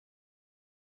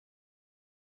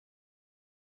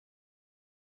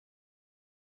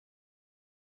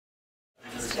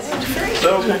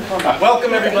So,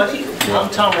 welcome everybody. I'm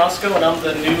Tom Roscoe, and I'm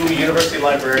the new university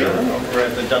librarian over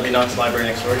at the W. Knox Library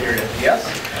next door here at NPS.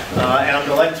 And I'm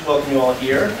delighted to welcome you all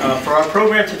here. For our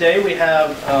program today, we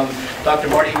have Dr.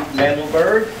 Marty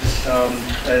Mandelberg,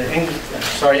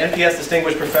 NPS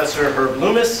Distinguished Professor Herb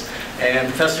Loomis, and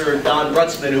Professor Don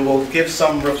Brutzman, who will give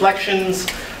some reflections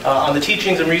on the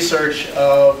teachings and research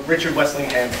of Richard Wesley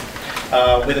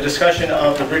Hamming, with a discussion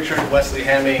of the Richard Wesley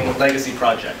Hamming Legacy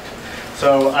Project.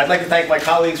 So I'd like to thank my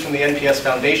colleagues from the NPS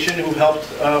Foundation who helped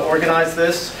organize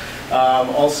this.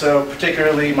 Also,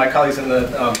 particularly my colleagues in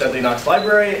the W. Knox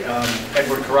Library,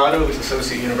 Edward Corrado, who's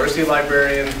Associate University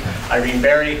Librarian, Irene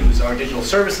Berry, who's our Digital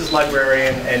Services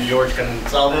Librarian, and George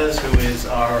Gonzalez, who is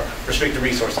our Restricted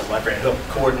Resources Librarian, who'll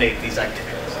coordinate these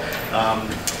activities.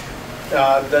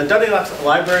 The W. Knox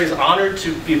Library is honored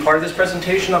to be part of this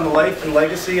presentation on the life and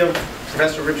legacy of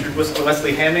Professor Richard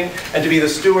Wesley Hamming, and to be the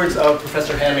stewards of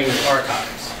Professor Hamming's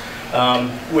archives.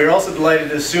 We're also delighted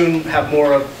to soon have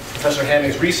more of Professor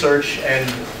Hamming's research and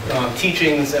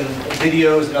teachings and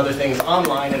videos and other things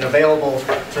online and available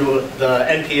through the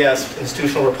NPS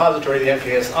Institutional Repository, the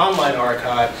NPS Online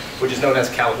Archive, which is known as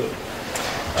Calhoun.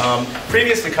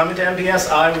 Previous to coming to NPS,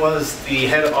 I was the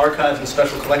head of archives and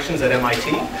special collections at MIT,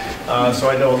 so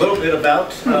I know a little bit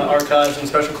about archives and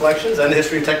special collections and the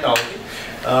history of technology.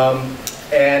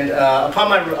 Upon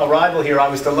my arrival here, I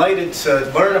was delighted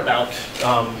to learn about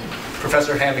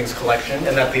Professor Hamming's collection,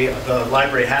 and that the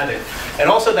library had it, and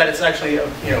also that it's actually,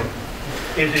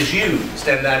 it is used,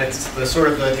 and that it's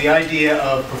the idea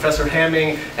of Professor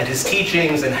Hamming and his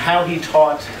teachings and how he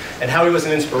taught and how he was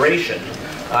an inspiration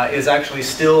is actually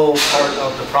still part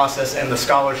of the process and the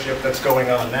scholarship that's going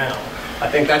on now. I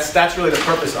think that's really the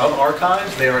purpose of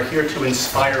archives. They are here to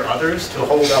inspire others to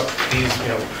hold up these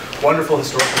wonderful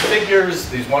historical figures,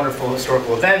 these wonderful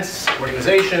historical events,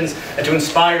 organizations, and to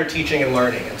inspire teaching and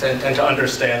learning, and to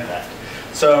understand that.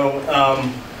 So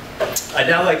I'd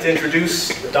now like to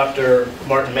introduce Dr.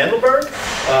 Martin Mandelberg,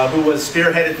 who was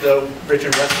spearheaded the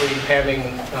Richard Wesley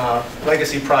Hamming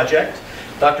Legacy Project.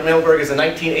 Dr. Mandelberg is a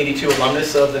 1982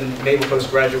 alumnus of the Naval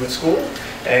Postgraduate School,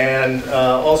 and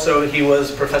also he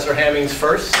was Professor Hamming's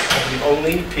first and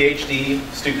only PhD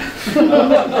student,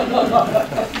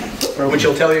 which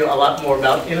he'll tell you a lot more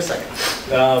about in a second.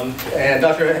 And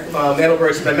Dr.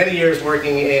 Mandelberg spent many years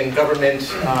working in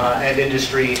government and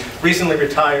industry, recently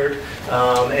retired,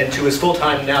 and to his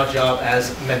full-time now job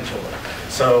as mentor.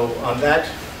 So on that,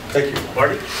 thank you.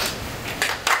 Marty?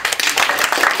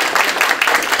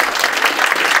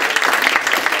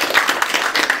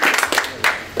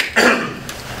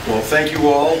 Well, thank you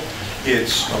all.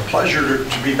 It's a pleasure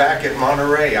to be back at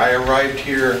Monterey. I arrived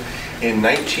here in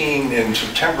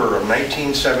September of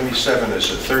 1977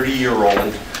 as a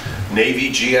 30-year-old Navy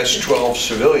GS-12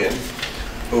 civilian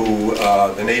who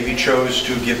the Navy chose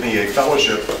to give me a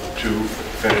fellowship to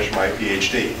finish my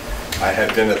PhD. I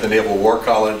had been at the Naval War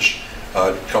College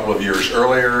a couple of years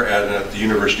earlier and at the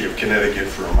University of Connecticut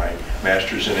for my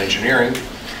master's in engineering.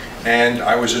 And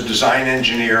I was a design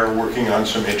engineer working on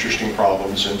some interesting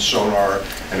problems in sonar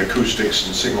and acoustics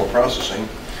and signal processing.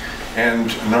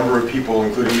 And a number of people,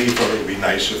 including me, thought it would be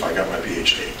nice if I got my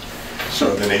PhD.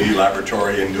 So the Navy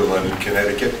Laboratory in New London,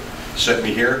 Connecticut sent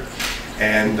me here,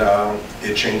 and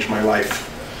it changed my life.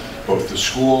 Both the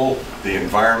school, the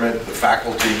environment, the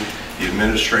faculty, the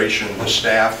administration, the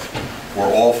staff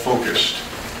were all focused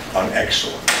on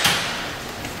excellence.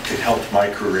 It helped my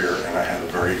career, and I had a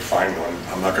very fine one.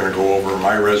 I'm not going to go over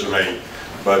my resume,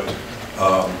 but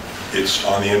it's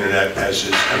on the internet, as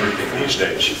is everything these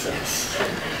days.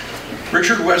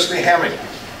 Richard Wesley Hamming.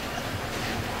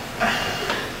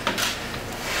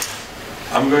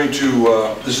 I'm going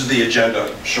to, this is the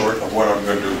agenda short of what I'm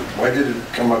going to do. Why did it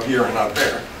come up here and not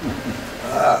there?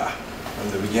 From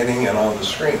the beginning and on the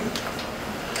screen.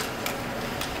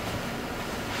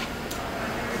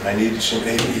 I need some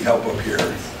AV help up here.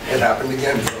 It happened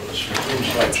again from the screen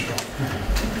slideshow.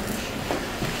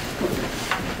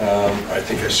 I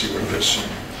think I see what it is.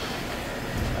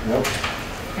 Nope.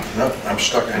 Nope, I'm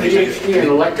stuck. PhD in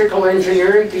electrical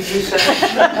engineering, did you say?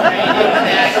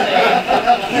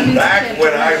 Back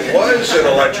when I was an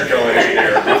electrical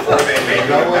engineer, before they made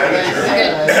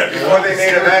me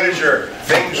a manager,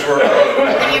 things were...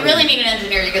 When you really need an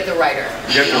engineer, you get the writer.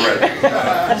 You get the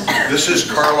writer. This is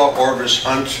Carla Orvis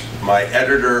Hunt, my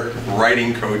editor,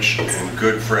 writing coach, and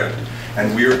good friend.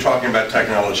 And we were talking about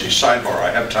technology. Sidebar,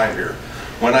 I have time here.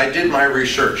 When I did my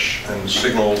research in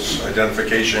signals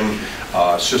identification,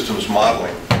 systems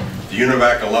modeling, the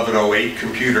UNIVAC 1108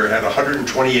 computer had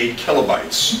 128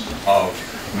 kilobytes of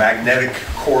magnetic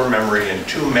core memory and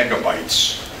 2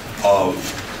 megabytes of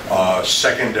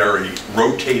secondary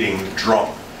rotating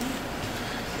drum.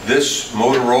 This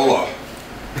Motorola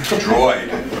Droid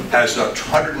has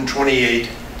 128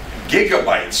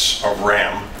 gigabytes of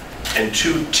RAM and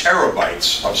 2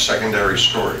 terabytes of secondary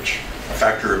storage, a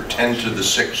factor of 10 to the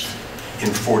 6th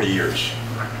in 40 years.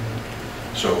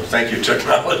 So thank you,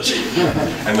 technology,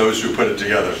 and those who put it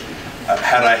together.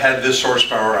 Had I had this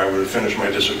horsepower, I would have finished my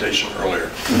dissertation earlier.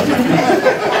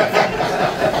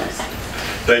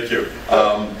 Thank you.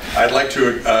 I'd like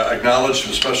to acknowledge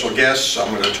some special guests.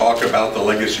 I'm going to talk about the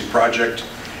Legacy Project,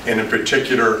 and in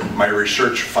particular, my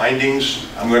research findings.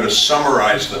 I'm going to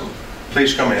summarize them.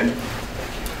 Please come in.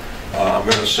 I'm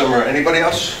going to summarize. Anybody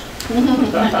else?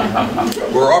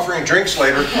 We're offering drinks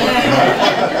later.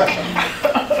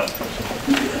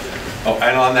 Oh,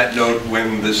 and on that note,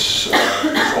 when this is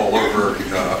all over,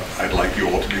 I'd like you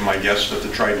all to be my guests at the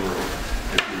Trident Room,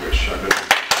 if you wish. I've been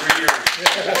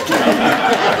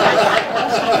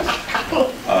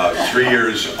 3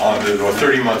 years on the, or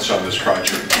 30 months on this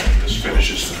project. This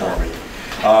finishes for me.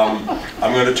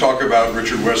 I'm going to talk about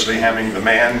Richard Wesley Hamming, the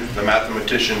man, the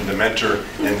mathematician, the mentor,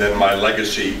 and then my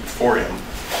legacy for him.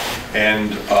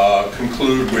 And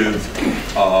conclude with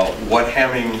what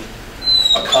Hamming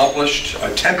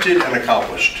attempted and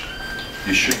accomplished.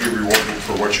 You should be rewarded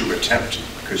for what you attempt,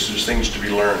 because there's things to be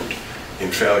learned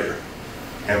in failure.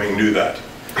 Hamming knew that.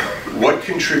 What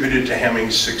contributed to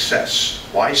Hamming's success?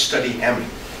 Why study Hamming?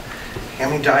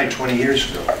 Hamming died 20 years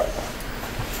ago.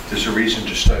 There's a reason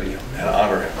to study him and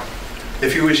honor him.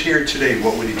 If he was here today,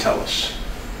 what would he tell us?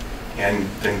 And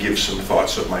then give some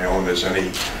thoughts of my own. As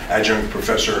any adjunct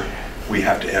professor, we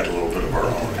have to add a little bit of our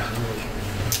own.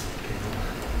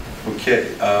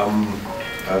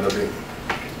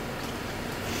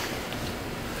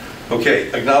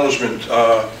 Okay, acknowledgement.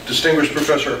 Distinguished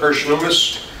Professor Hirsch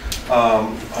Loomis,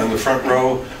 on the front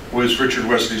row, was Richard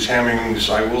Wesley Hamming's,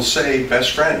 I will say,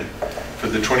 best friend for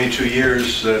the 22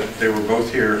 years that they were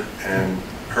both here. And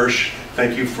Hirsch,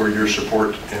 thank you for your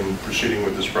support in proceeding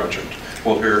with this project.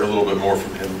 We'll hear a little bit more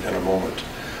from him in a moment.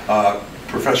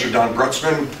 Professor Don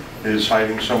Brutzman is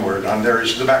hiding somewhere. Don there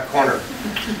is in the back corner.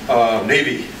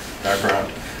 Navy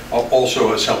background. Also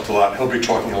has helped a lot. He'll be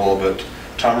talking a little bit.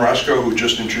 Tom Roscoe, who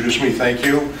just introduced me, thank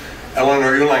you.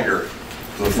 Eleanor Eulanger,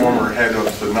 the former head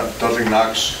of the Dudley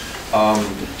Knox,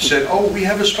 said, oh, we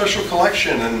have a special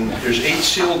collection, and there's 8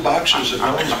 sealed boxes that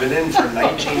no one's been in for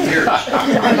 19 years.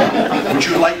 Would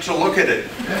you like to look at it?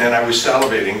 And I was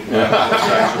salivating on both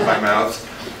sides of my mouth,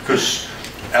 because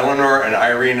Eleanor and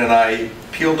Irene and I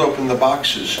peeled open the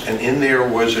boxes, and in there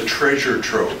was a treasure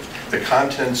trove, the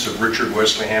contents of Richard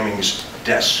Wesley Hamming's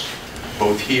desk,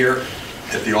 both here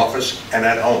at the office and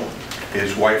at home.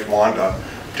 His wife, Wanda,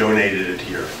 donated it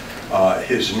here.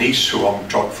 His niece, who I'll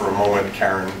talk for a moment,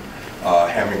 Karen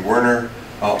Hamming Werner,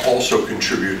 also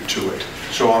contributed to it.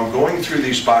 So I'm going through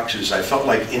these boxes. I felt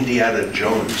like Indiana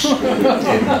Jones in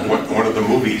one of the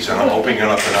movies, and I'm opening it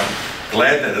up, and I'm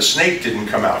glad that a snake didn't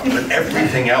come out, but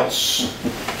everything else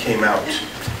came out.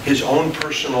 His own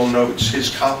personal notes, his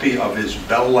copy of his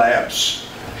Bell Labs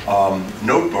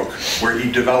notebook, where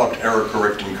he developed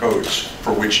error-correcting codes,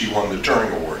 for which he won the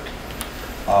Turing Award.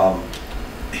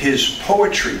 His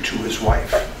poetry to his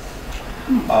wife.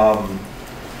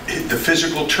 The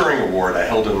physical Turing Award I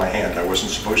held in my hand. I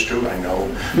wasn't supposed to, I know,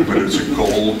 but it's a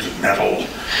gold medal.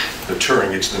 The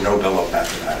Turing, it's the Nobel of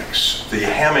Mathematics. The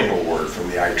Hamming Award from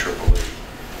the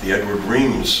IEEE. The Edward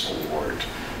Reams Award.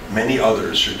 Many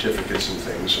other certificates and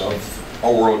things of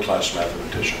a world-class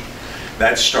mathematician.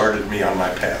 That started me on my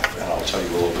path, and I'll tell you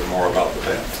a little bit more about the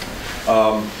path.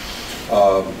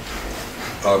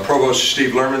 Provost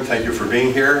Steve Lerman, thank you for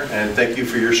being here, and thank you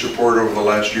for your support over the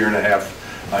last year and a half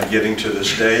on getting to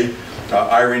this day.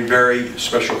 Irene Berry,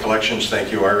 Special Collections,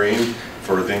 thank you, Irene,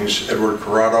 for things. Edward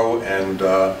Corrado, and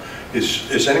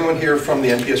is anyone here from the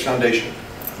NPS Foundation?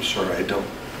 I'm sorry, I don't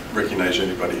recognize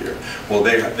anybody here. Well,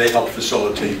 they helped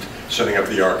facilitate setting up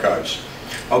the archives.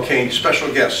 Okay, special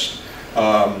guests.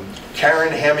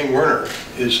 Karen Hamming Werner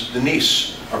is the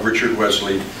niece of Richard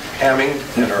Wesley Hamming,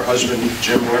 and her husband,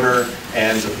 Jim Werner,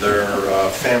 and their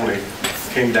family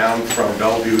came down from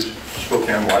Bellevue,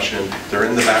 Spokane, Washington. They're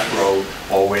in the back row,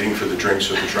 all waiting for the drinks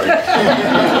at the Trident.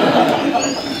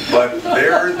 But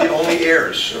they're the only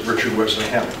heirs of Richard Wesley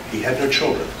Hamming. He had no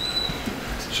children.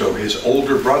 So his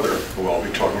older brother, who I'll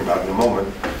be talking about in a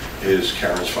moment, is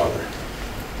Karen's father.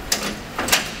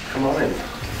 Come on in.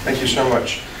 Thank you so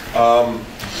much.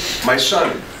 My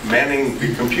son, manning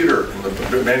the computer,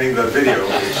 and manning the video,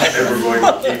 is Edward William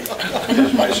O'Keefe,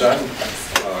 is my son.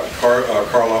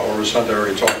 Carla Orisunda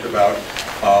already talked about.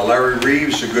 Larry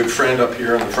Reeves, a good friend up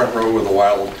here in the front row with a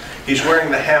wild He's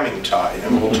wearing the Hamming tie,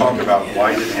 and we'll talk about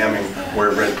why did Hamming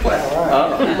wear red plaid.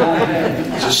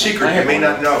 It's a secret you may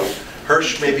not know.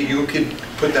 Hirsch, maybe you could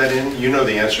put that in. You know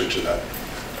the answer to that.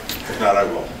 If not, I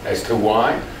will. As to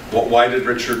why? Why did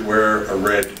Richard wear a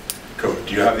red coat?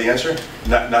 Do you have the answer?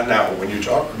 Not now, when you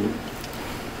talk.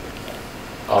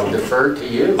 I'll defer to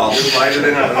you. I'll slide it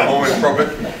in at a moment from it.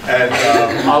 And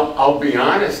I'll be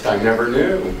honest, I never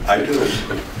knew. I do.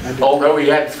 Although he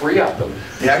had 3 of them.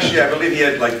 Actually, I believe he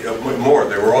had like more.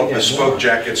 They were all bespoke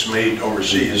jackets made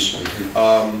overseas.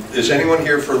 Is anyone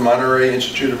here for the Monterey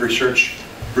Institute of Research?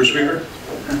 Bruce Weaver?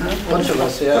 Bunch of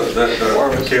us, yeah.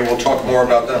 Okay, we'll talk more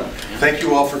about them. Thank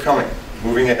you all for coming.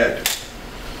 Moving ahead.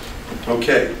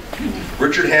 Okay.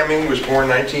 Richard Hamming was born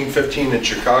 1915 in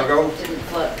Chicago. Didn't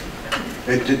flip.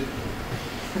 It did.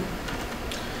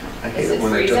 I hate Is it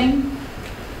when they do- freezing?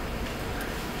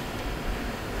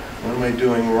 What am I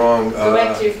doing wrong? Go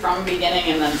back to from beginning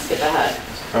and then skip ahead.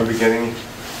 From beginning.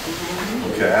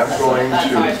 Okay, I'm going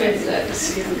That's how I to. fixed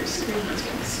it.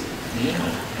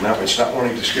 No, it's not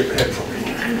wanting to skip ahead for me.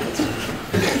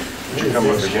 Would you come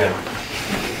up again?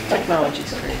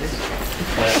 Technology's crazy.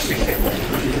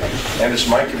 And it's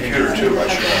my computer too. I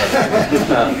should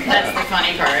have. That's the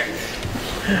funny part.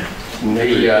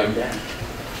 The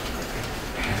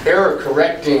error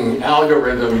correcting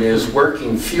algorithm is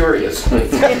working furiously.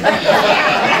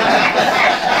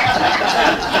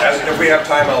 If we have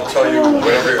time, I'll tell you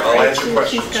whatever. I'll answer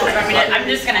questions. I'm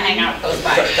just going to hang out close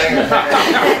by.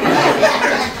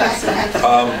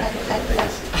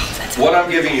 What I'm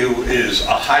giving you is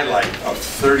a highlight of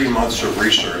 30 months of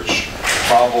research,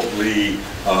 probably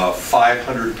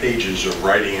 500 pages of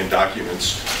writing and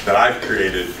documents that I've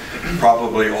created,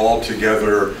 probably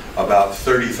altogether about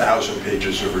 30,000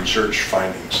 pages of research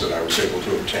findings that I was able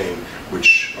to obtain,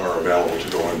 which are available to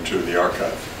go into the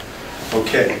archive.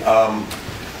 Okay,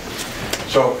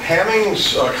 so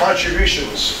Hamming's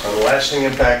contributions on lasting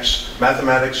impacts,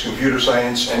 mathematics, computer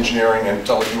science, engineering, and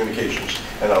telecommunications,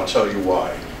 and I'll tell you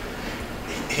why.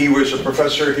 He was a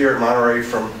professor here at Monterey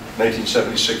from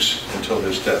 1976 until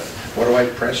his death. What do I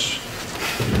press?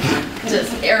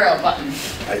 This arrow button.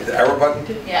 The arrow button?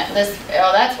 Yeah, this,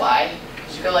 oh, that's why.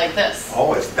 You should go like this.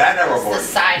 Oh, it's that arrow It's the button.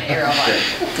 side arrow button.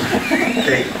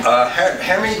 Okay,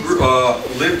 Hamming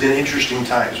lived in interesting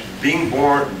times. He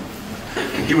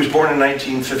was born in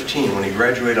 1915. When he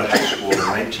graduated high school in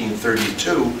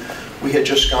 1932, we had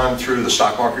just gone through the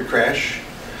stock market crash.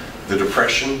 The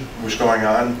Depression was going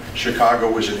on. Chicago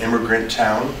was an immigrant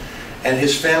town, and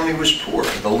his family was poor.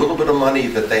 The little bit of money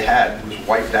that they had was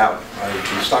wiped out by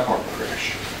the stock market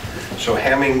crash. So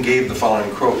Hamming gave the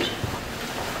following quote: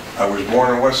 "I was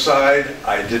born on West Side.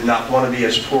 I did not want to be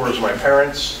as poor as my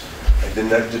parents. I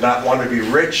did not want to be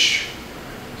rich,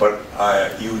 but I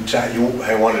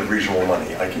wanted reasonable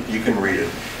money." You can read it.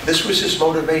 This was his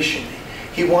motivation.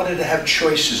 He wanted to have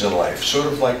choices in life, sort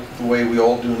of like the way we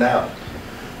all do now.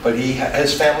 But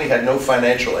his family had no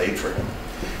financial aid for him.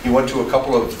 He went to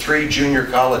a 3 junior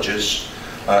colleges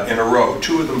in a row.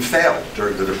 2 of them failed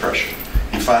during the Depression.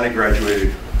 He finally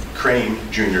graduated Crane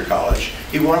Junior College.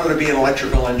 He wanted to be an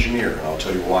electrical engineer, and I'll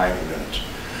tell you why in a minute.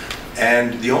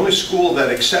 And the only school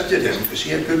that accepted him, because he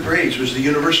had good grades, was the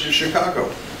University of Chicago.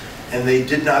 And they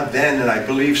did not then, and I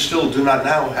believe still do not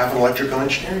now, have an electrical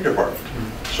engineering department.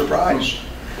 Surprise.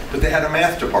 But they had a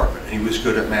math department, and he was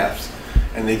good at math.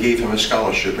 And they gave him a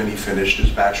scholarship, and he finished his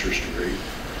bachelor's degree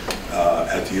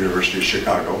at the University of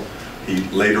Chicago. He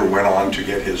later went on to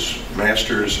get his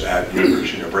master's at the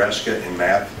University of Nebraska in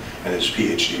math and his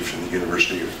PhD from the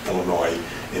University of Illinois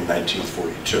in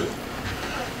 1942.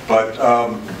 But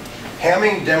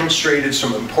Hamming demonstrated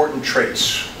some important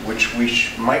traits, which we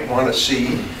might want to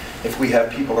see if we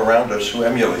have people around us who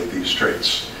emulate these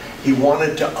traits. He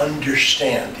wanted to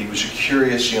understand. He was a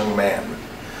curious young man.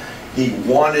 He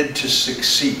wanted to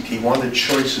succeed. He wanted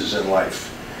choices in life.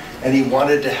 And he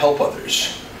wanted to help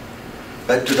others.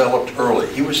 That developed early.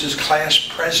 He was his class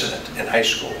president in high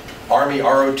school, Army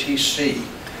ROTC.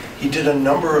 He did a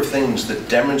number of things that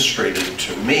demonstrated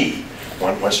to me,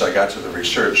 once I got to the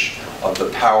research, of the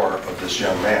power of this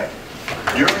young man.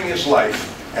 During his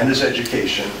life and his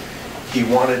education, he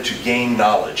wanted to gain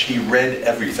knowledge. He read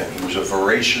everything. He was a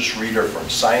voracious reader, from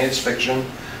science fiction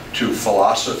to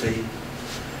philosophy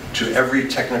to every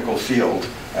technical field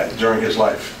during his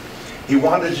life. He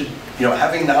wanted to,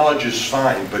 having knowledge is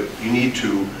fine, but you need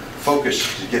to focus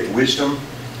to get wisdom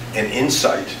and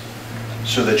insight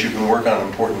so that you can work on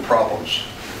important problems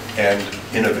and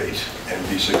innovate and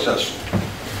be successful.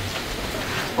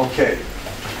 Okay.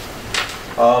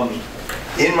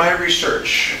 In my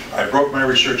research, I broke my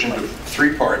research into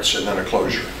 3 parts and then a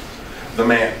closure. The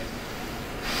man.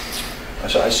 I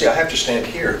said, I see, I have to stand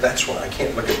here. That's why I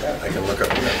can't look at that. I can look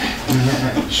up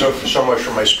here. So much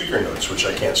for my speaker notes, which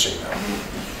I can't see now.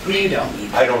 You don't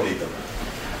need I don't need them.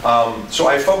 So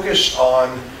I focused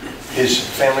on his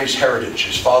family's heritage.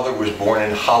 His father was born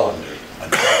in Holland, a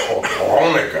town called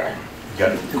Groningen. You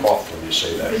got to cough when you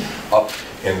say that. Up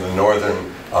in the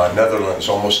northern Netherlands,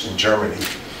 almost in Germany.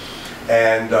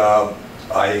 And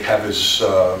I have his,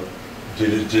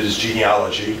 did his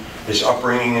genealogy, his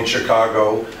upbringing in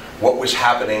Chicago, what was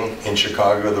happening in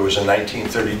Chicago. There was a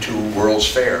 1932 World's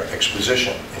Fair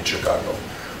exposition in Chicago,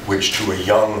 which to a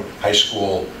young high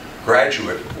school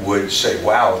graduate would say,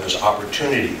 wow, there's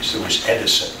opportunities. There was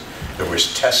Edison, there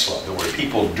was Tesla, there were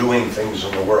people doing things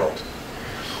in the world.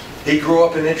 He grew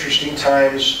up in interesting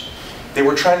times. They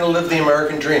were trying to live the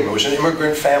American dream. It was an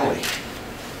immigrant family.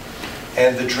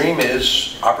 And the dream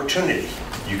is opportunity.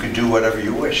 You could do whatever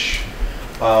you wish.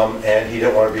 And he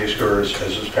didn't want to be as good as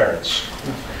his parents.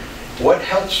 What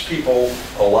helps people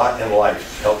a lot in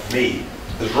life, helped me,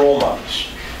 is role models.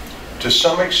 To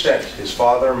some extent, his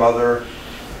father, mother,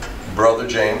 brother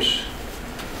James,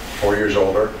 4 years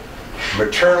older,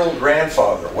 maternal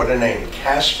grandfather, what a name,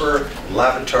 Caspar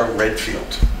Lavater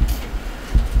Redfield.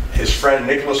 His friend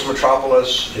Nicholas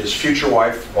Metropolis, his future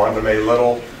wife, Wanda Mae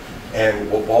Little, and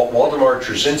Waldemar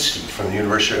Trzynski from the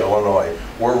University of Illinois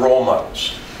were role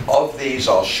models. Of these,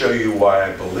 I'll show you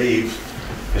why I believe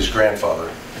his grandfather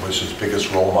was his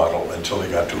biggest role model until he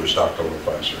got to his doctoral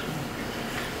advisor.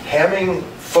 Hamming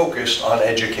focused on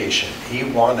education. He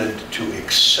wanted to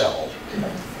excel.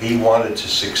 He wanted to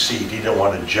succeed. He didn't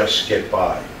want to just get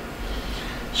by.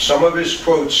 Some of his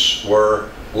quotes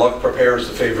were, luck prepares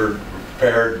the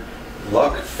prepared,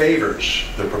 luck favors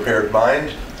the prepared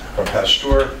mind, from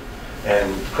Pasteur,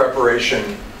 and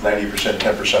preparation, 90%,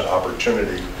 10%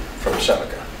 opportunity, from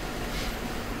Seneca.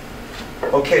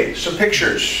 Okay, some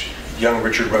pictures. Young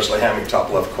Richard Wesley Hamming, top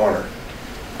left corner.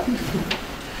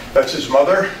 That's his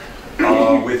mother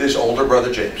with his older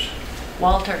brother James.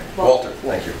 Walter. Walter,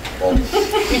 thank you. Walter.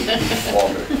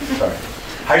 Walter, sorry.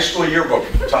 High school yearbook,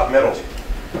 top middle.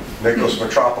 Nicholas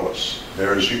Metropolis.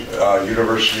 There's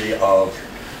University of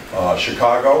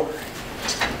Chicago.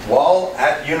 While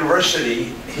at university,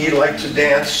 he liked to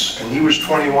dance, and he was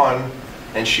 21,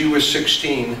 and she was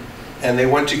 16, and they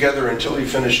went together until he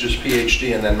finished his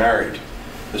PhD and then married.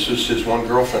 This was his one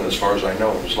girlfriend, as far as I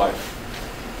know, in his life.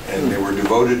 And they were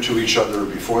devoted to each other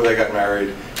before they got married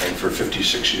and for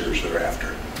 56 years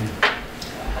thereafter.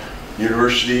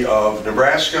 University of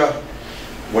Nebraska,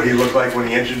 what he looked like when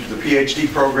he entered the PhD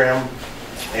program.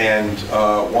 And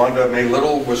Wanda Mae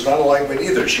Little was not a lightweight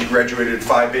either. She graduated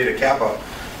Phi Beta Kappa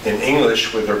in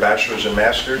English with her bachelor's and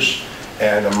master's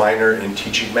and a minor in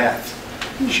teaching math.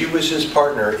 She was his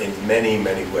partner in many,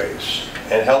 many ways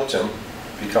and helped him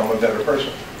become a better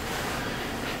person.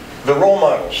 The role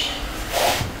models.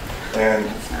 And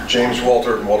James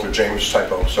Walter James,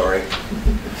 typo, sorry.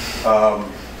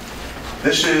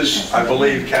 This is, I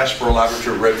believe, Caspar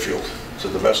Lavater Redfield, to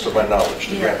the best of my knowledge,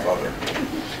 the grandfather.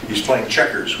 He's playing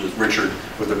checkers with Richard,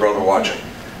 with the brother watching.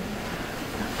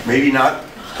 Maybe not,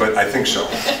 but I think so.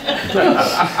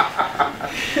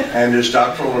 And his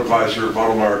doctoral advisor,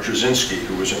 Waldemar Trzynski,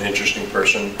 who was an interesting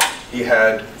person. He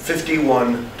had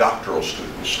 51 doctoral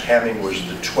students. Hamming was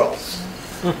the 12th.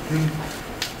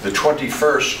 The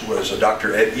 21st was a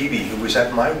Dr. Ed Eby, who was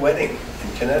at my wedding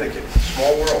in Connecticut.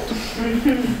 Small world.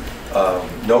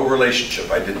 No relationship.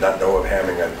 I did not know of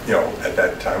Hamming at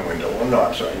that time window. Well, no,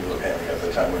 I'm sorry, I knew of Hamming at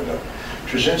the time window.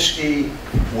 Trzynski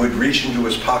would reach into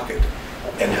his pocket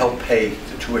and help pay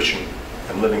the tuition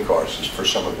and living costs for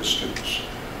some of his students.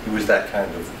 He was that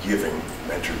kind of giving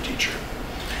mentor teacher.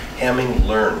 Hamming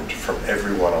learned from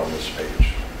everyone on this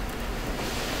page.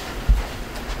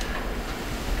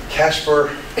 Caspar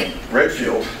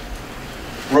Redfield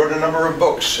wrote a number of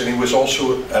books, and he was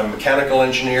also a mechanical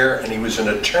engineer, and he was an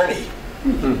attorney.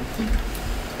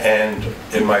 And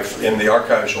in the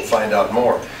archives you'll find out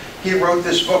more. He wrote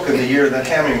this book in the year that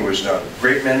Hamming was done,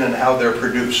 Great Men and How They're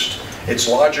Produced. It's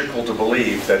logical to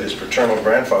believe that his paternal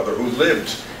grandfather, who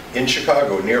lived in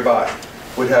Chicago nearby,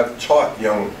 would have taught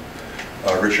young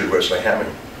Richard Wesley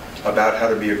Hamming about how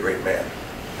to be a great man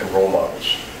and role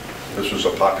models. This was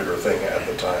a popular thing at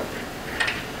the time.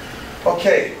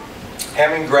 Okay,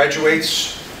 Hamming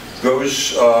graduates,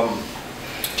 goes,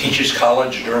 teaches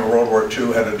college during World War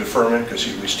II, had a deferment because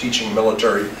he was teaching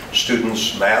military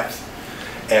students math,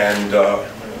 and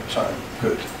time,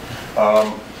 good.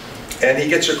 And he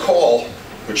gets a call,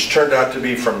 which turned out to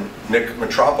be from Nick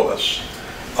Metropolis.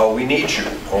 We need you.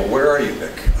 Oh, where are you,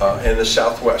 Nick? In the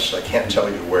Southwest. I can't tell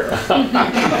you where.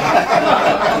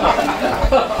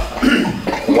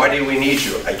 Why do we need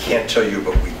you? I can't tell you,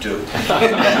 but we do.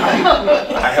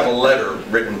 I have a letter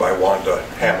written by Wanda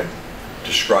Hammond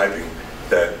describing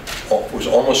that it was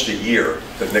almost a year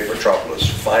that Nick Metropolis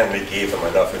finally gave him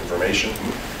enough information.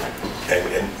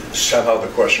 And somehow the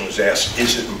question was asked,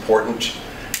 is it important?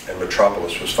 And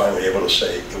Metropolis was finally able to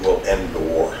say, it will end the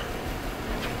war.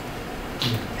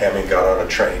 Hamming got on a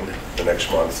train the next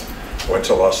month, went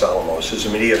to Los Alamos. His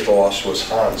immediate boss was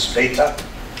Hans Bethe,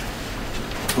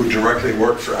 who directly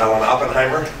worked for Alan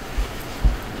Oppenheimer,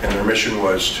 and their mission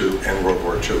was to end World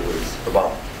War II with the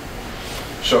bomb.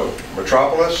 So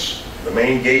Metropolis, the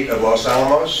main gate of Los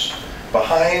Alamos,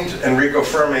 behind Enrico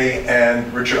Fermi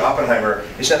and Richard Oppenheimer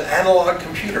is an analog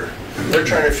computer. They're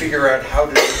trying to figure out how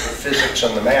to do the physics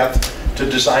and the math to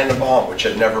design a bomb, which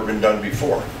had never been done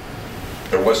before.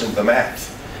 There wasn't the math.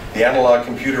 The analog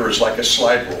computer is like a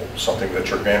slide rule, something that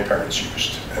your grandparents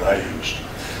used and I used,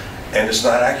 and it's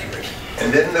not accurate.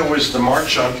 And then there was the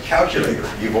Marchant calculator.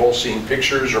 You've all seen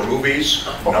pictures or movies.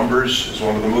 Numbers is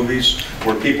one of the movies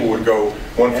where people would go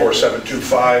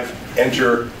 14725,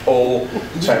 enter, pull,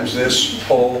 times this,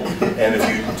 pull, and if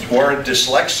you weren't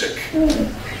dyslexic,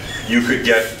 you could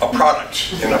get a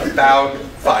product in about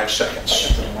 5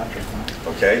 seconds.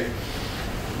 Okay?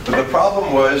 But the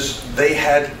problem was they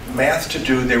had math to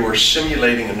do. They were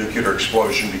simulating a nuclear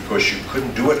explosion because you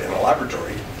couldn't do it in a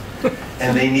laboratory.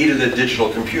 And they needed a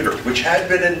digital computer, which had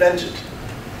been invented.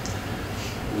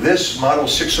 This Model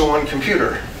 601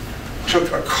 computer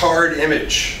took a card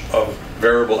image of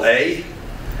variable A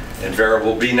and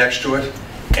variable B next to it,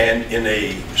 and in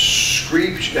a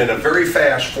very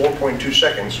fast 4.2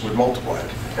 seconds would multiply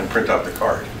it and print out the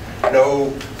card.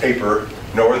 No paper,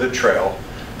 no other trail,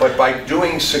 but by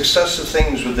doing successive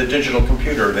things with the digital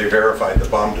computer, they verified the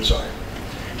bomb design.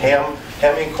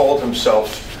 Hamming called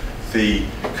himself the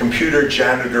computer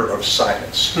janitor of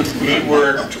science. He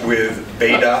worked with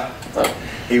Bethe,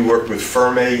 he worked with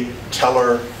Fermi,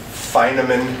 Teller,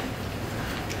 Feynman,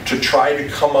 to try to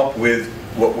come up with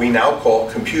what we now call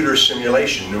computer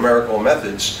simulation, numerical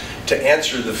methods, to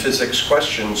answer the physics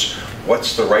questions,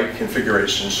 what's the right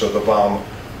configuration so the bomb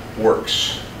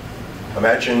works.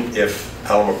 Imagine if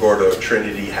Alamogordo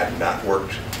Trinity had not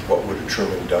worked, what would have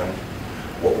Truman done?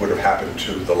 What would have happened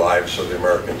to the lives of the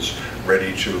Americans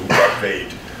ready to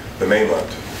invade the mainland,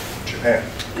 Japan?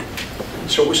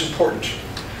 So it was important.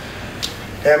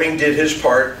 Hamming did his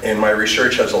part, and my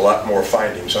research has a lot more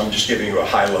findings. I'm just giving you a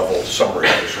high-level summary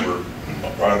as we're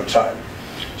running the time.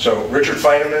 So Richard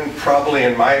Feynman, probably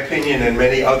in my opinion and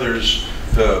many others,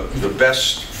 the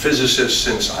best physicist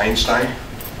since Einstein,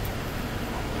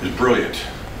 is brilliant.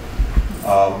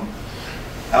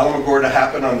 Alamogordo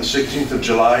happened on the 16th of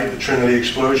July, the Trinity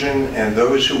explosion, and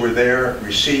those who were there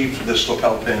received this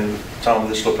lapel pin. Tom,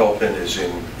 this lapel pin is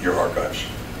in your archives.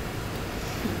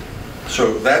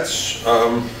 So that's,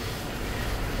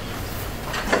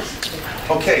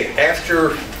 okay,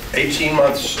 after 18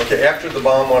 months, okay, after the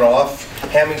bomb went off,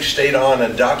 Hamming stayed on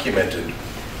and documented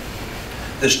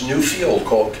this new field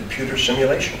called computer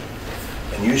simulation,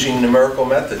 and using numerical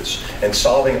methods and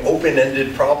solving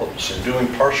open-ended problems and doing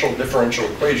partial differential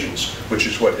equations, which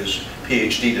is what his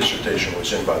PhD dissertation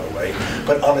was in, by the way,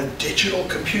 but on a digital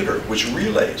computer, which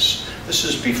relays. This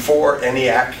is before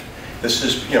ENIAC. This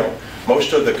is, you know,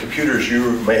 most of the computers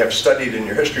you may have studied in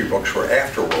your history books were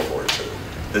after World War II.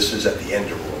 This is at the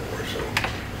end of World War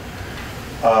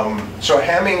II. So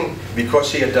Hamming,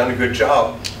 because he had done a good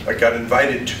job, got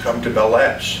invited to come to Bell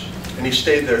Labs, and he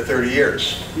stayed there 30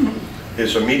 years.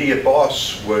 His immediate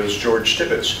boss was George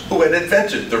Tibbets, who had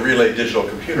invented the relay digital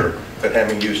computer that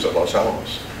Hamming used at Los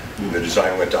Alamos. The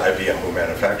design went to IBM, who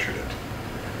manufactured it.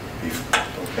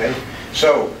 Okay,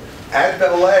 so at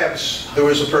Bell Labs, there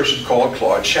was a person called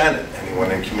Claude Shannon.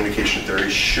 Anyone in communication theory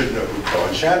should know who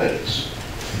Claude Shannon is.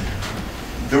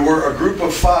 There were a group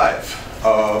of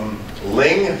 5,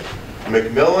 Ling,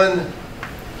 Macmillan,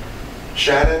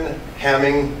 Shannon,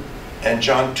 Hamming, and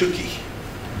John Tukey.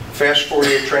 Fast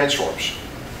Fourier transforms.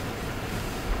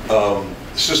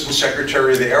 Assistant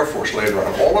Secretary of the Air Force later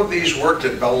on. All of these worked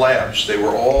at Bell Labs. They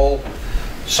were all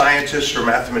scientists or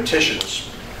mathematicians,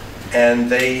 and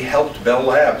they helped Bell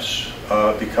Labs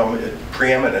become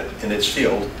preeminent in its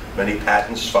field. Many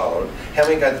patents followed.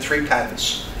 Hamming got 3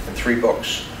 patents and 3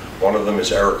 books. One of them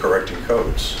is error-correcting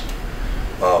codes.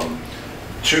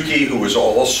 Tukey, who was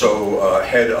also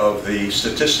head of the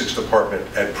statistics department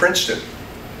at Princeton,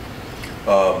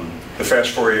 the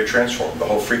fast Fourier transform, the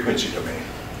whole frequency domain.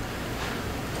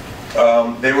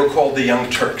 They were called the Young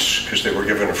Turks because they were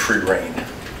given a free rein,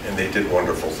 and they did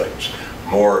wonderful things.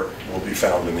 More will be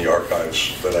found in the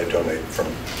archives that I donate from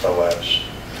Bell Labs.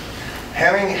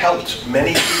 Hamming helped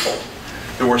many people.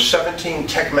 There were 17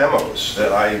 tech memos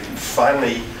that I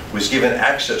finally was given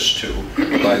access to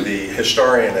by the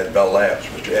historian at Bell Labs,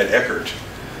 Mr. Ed Eckert.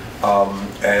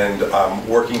 And I'm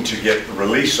working to get the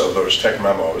release of those tech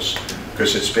memos,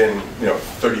 because it's been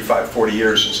 35, 40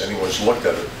 years since anyone's looked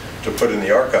at it, to put in the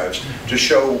archives, to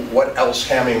show what else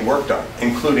Hamming worked on,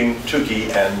 including Tukey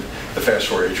and the fast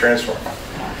Fourier transform.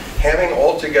 Hamming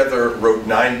altogether wrote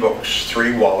 9 books,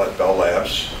 3 while at Bell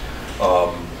Labs,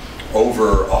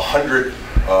 over 100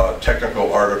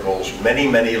 technical articles,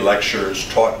 many lectures,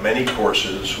 taught many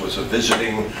courses, was a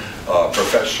visiting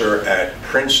professor at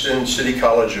Princeton, City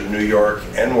College of New York,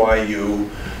 NYU,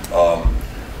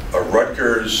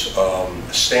 Rutgers,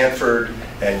 Stanford,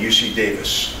 and UC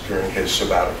Davis during his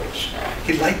sabbaticals.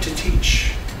 He liked to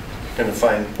teach. You're going to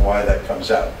find why that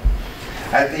comes out.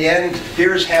 At the end,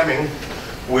 here's Hamming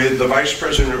with the Vice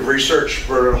President of Research,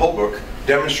 Bernard Holbrook,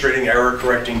 demonstrating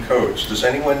error-correcting codes. Does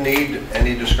anyone need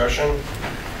any discussion?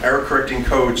 Error-correcting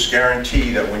codes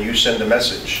guarantee that when you send a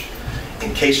message,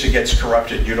 in case it gets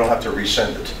corrupted, you don't have to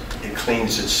resend it. It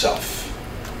cleans itself.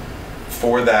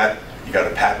 For that, you got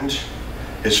a patent.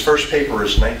 His first paper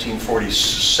is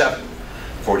 1947,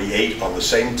 48, on the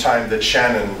same time that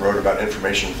Shannon wrote about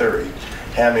information theory.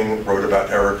 Hamming wrote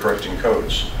about error-correcting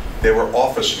codes. They were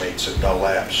office mates at Bell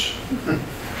Labs.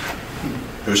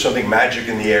 There was something magic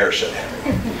in the air, said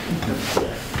Hamming.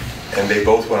 And they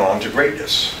both went on to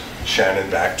greatness. Shannon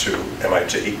back to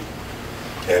MIT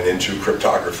and into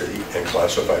cryptography and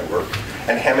classified work,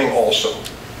 and Hamming also,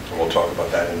 and we'll talk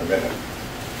about that in a minute.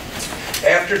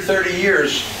 After 30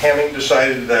 years, Hamming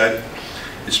decided that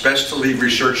it's best to leave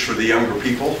research for the younger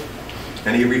people,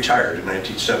 and he retired in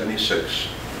 1976.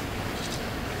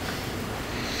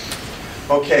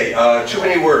 Okay, too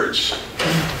many words.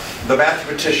 The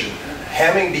mathematician.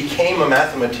 Hamming became a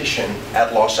mathematician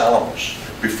at Los Alamos.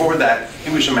 Before that, he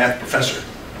was a math professor.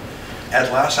 At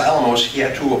Los Alamos, he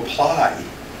had to apply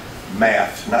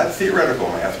math, not theoretical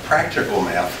math, practical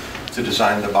math, to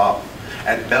design the bomb.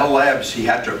 At Bell Labs, he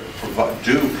had to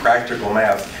do practical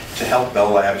math to help Bell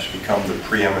Labs become the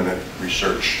preeminent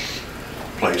research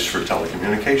place for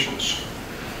telecommunications.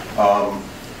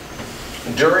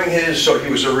 So he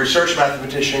was a research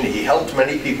mathematician, he helped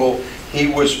many people, he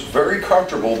was very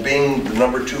comfortable being the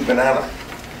 #2 banana.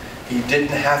 He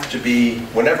didn't have to be,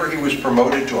 whenever he was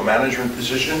promoted to a management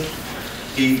position,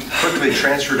 he quickly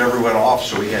transferred everyone off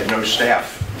so he had no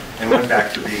staff and went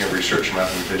back to being a research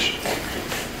mathematician.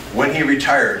 When he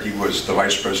retired, he was the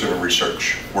Vice President of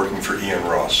Research, working for Ian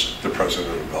Ross, the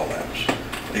President of Bell Labs.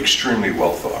 Extremely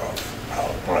well thought of.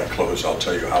 When I close, I'll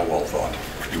tell you how well thought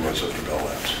he was at the Bell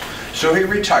Labs. So he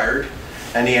retired,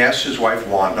 and he asked his wife,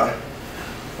 Wanda,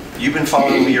 "You've been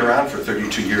following me around for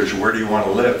 32 years, where do you want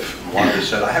to live?" And Wanda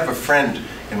said, "I have a friend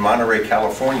in Monterey,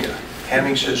 California."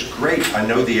 Hamming says, "Great, I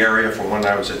know the area from when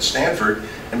I was at Stanford,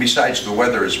 and besides, the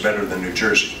weather is better than New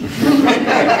Jersey."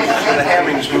 So the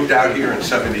Hammings moved out here in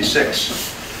 '76.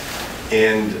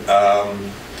 And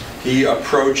he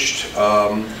approached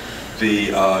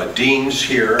the deans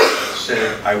here and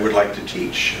said, "I would like to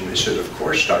teach." And they said, "Of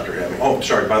course, Dr. Hamming." Oh,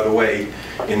 sorry, by the way,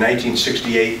 in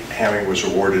 1968, Hamming was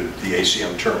awarded the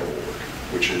ACM Turing Award,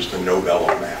 which is the Nobel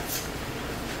of Math.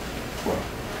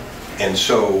 And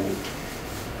so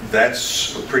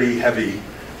that's a pretty heavy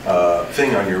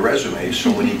thing on your resume. So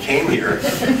when he came here,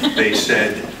 they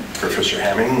said, "Professor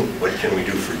Hamming, what can we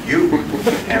do for you?"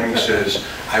 Hamming says,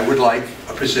 "I would like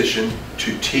a position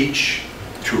to teach,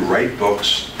 to write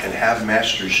books, and have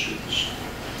master's students.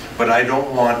 But I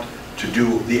don't want to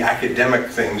do the academic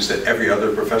things that every other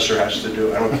professor has to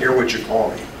do. I don't care what you call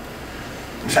me.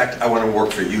 In fact, I want to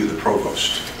work for you, the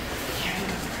provost,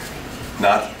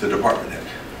 not the department head."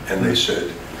 And they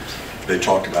said, they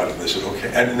talked about it, and they said,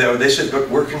 "Okay." And they said, "But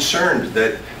we're concerned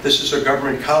that this is a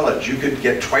government college. You could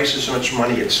get twice as much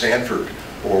money at Stanford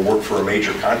or work for a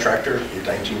major contractor." In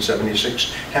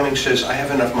 1976, Hamming says, "I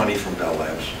have enough money from Bell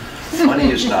Labs.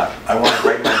 Money is not. I want to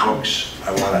write my books.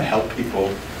 I want to help people.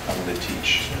 I want to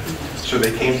teach." So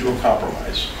they came to a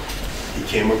compromise. He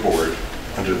came aboard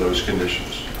under those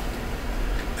conditions.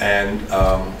 And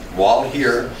while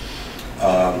here,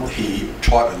 he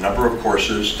taught a number of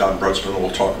courses. Don Brutzman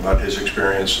will talk about his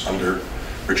experience under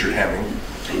Richard Hamming.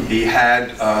 He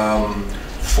had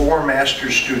 4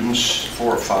 master's students,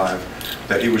 4 or 5,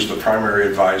 that he was the primary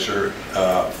advisor.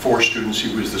 4 students,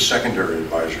 he was the secondary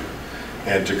advisor.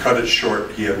 And to cut it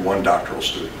short, he had 1 doctoral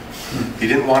student. He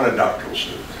didn't want a doctoral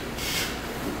student,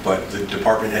 but the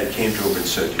department head came to him and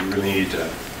said, "You really need to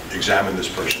examine this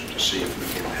person to see if we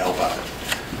can help out."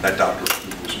 That doctoral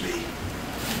student was me.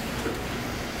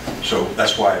 So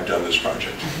that's why I've done this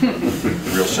project.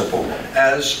 Real simple.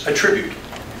 As a tribute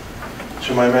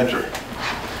to my mentor.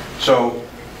 So,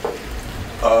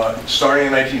 starting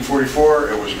in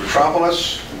 1944, it was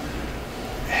Metropolis.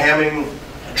 Hamming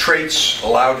traits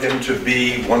allowed him to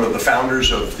be one of the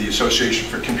founders of the Association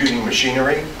for Computing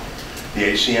Machinery, the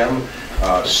ACM,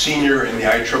 senior in the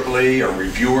IEEE, a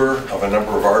reviewer of a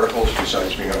number of articles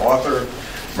besides being an author,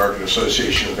 American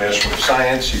Association of Advancement of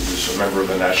Science. He was a member of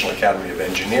the National Academy of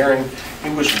Engineering.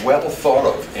 He was well thought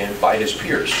of by his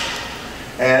peers.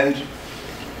 And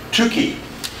Tukey,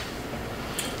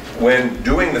 when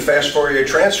doing the fast Fourier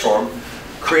transform,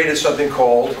 created something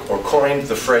called, or coined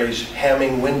the phrase,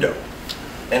 Hamming window.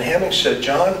 And Hamming said,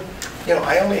 John, you know,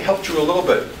 I only helped you a little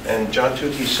bit. And John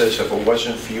Tukey says, if it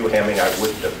wasn't for you, Hamming, I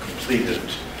wouldn't have completed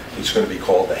it. It's going to be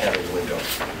called the Hamming window.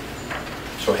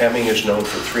 So Hamming is known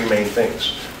for three main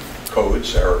things: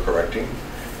 codes, error correcting,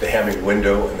 the Hamming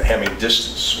window, and the Hamming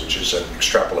distance, which is an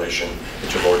extrapolation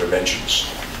into more dimensions.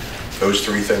 Those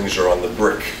three things are on the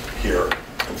brick here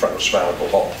in front of Spanicle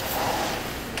Hall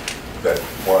that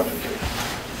Wanda did.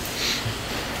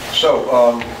 So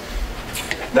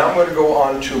now I'm going to go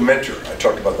on to mentor. I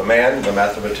talked about the man, the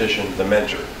mathematician, the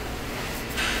mentor.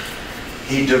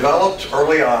 He developed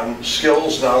early on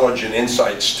skills, knowledge, and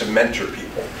insights to mentor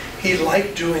people. He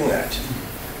liked doing that.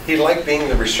 He liked being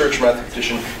the research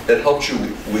mathematician that helped you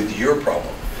with your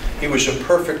problem. He was a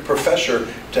perfect professor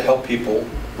to help people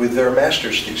with their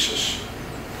master's thesis,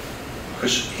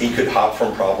 because he could hop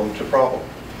from problem to problem.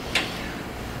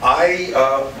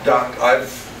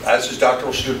 As his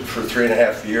doctoral student for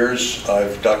 3.5 years,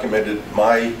 I've documented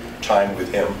my time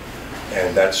with him,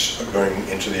 and that's going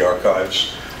into the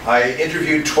archives. I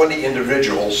interviewed 20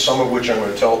 individuals, some of which I'm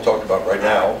going to talk about right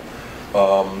now,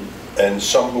 and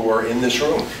some who are in this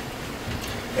room.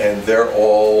 And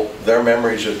their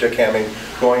memories of Dick Hamming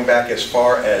going back as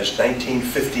far as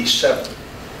 1957.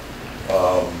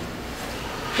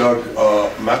 Doug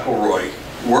McElroy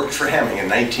worked for Hamming in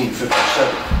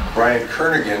 1957. Brian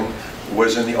Kernighan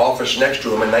was in the office next to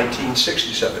him in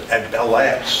 1967 at Bell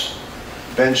Labs.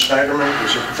 Ben Schneiderman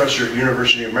was a professor at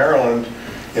University of Maryland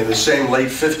in the same late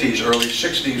 50s, early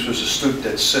 60s, was a student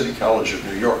at City College of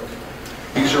New York.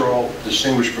 These are all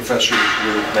distinguished professors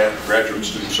with graduate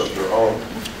students of their own.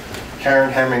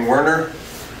 Karen Hamming-Werner,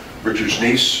 Richard's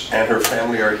niece, and her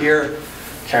family are here.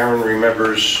 Karen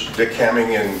remembers Dick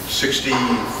Hamming in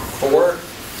 64,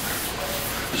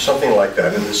 something like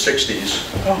that, in the 60s,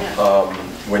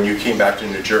 when you came back to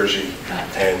New Jersey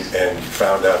and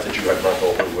found out that you had an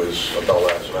uncle who was a Bell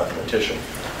Labs mathematician,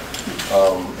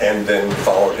 and then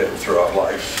followed him throughout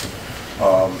life.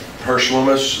 Hersch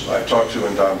Loomis, I talked to,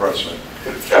 and Don Brunsman.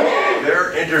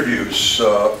 Their interviews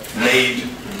made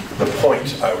the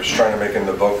point I was trying to make in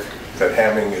the book, that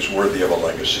Hamming is worthy of a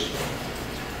legacy.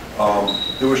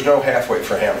 There was no halfway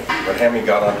for Hamming. When Hamming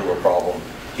got onto a problem,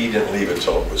 he didn't leave it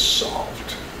till it was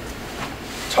solved.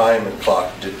 Time and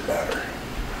clock didn't matter.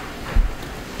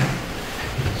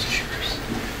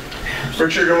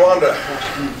 Richard and Wanda,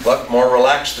 a lot more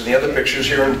relaxed than the other pictures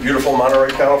here in beautiful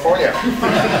Monterey, California.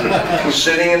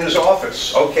 Sitting in his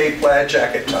office. Okay, plaid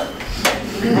jacket time.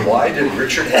 Why did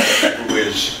Richard Hamming, who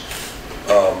is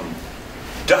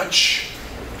Dutch,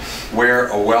 wear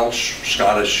a Welsh,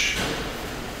 Scottish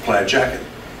plaid jacket?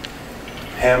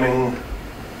 Hamming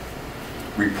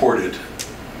reported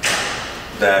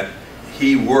that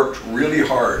he worked really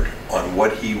hard on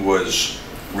what he was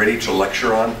ready to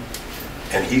lecture on,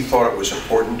 and he thought it was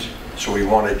important, so he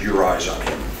wanted your eyes on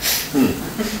him.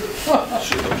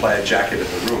 So the plaid jacket in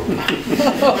the room.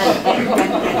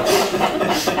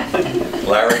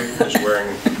 Larry is wearing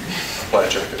a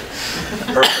plaid jacket.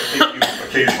 Herb, I think you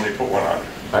occasionally put one on.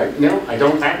 No, I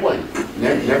don't have one.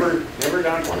 Never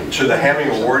got one. To the Hamming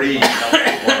awardee, you don't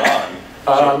put one on.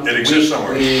 So it exists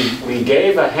somewhere. We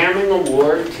gave a Hamming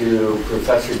Award to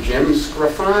Professor Jim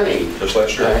Scrofani. Just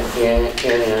last year.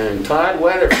 And Todd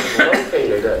Weatherford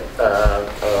located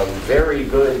a very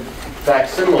good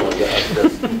facsimile of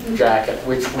this jacket,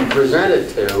 which we presented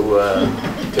to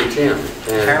Jim.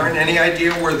 And Karen, any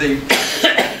idea where they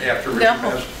after Richard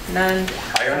passed? None.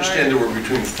 I understand there were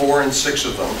between 4 and 6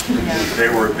 of them. Yeah. They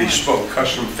were bespoke,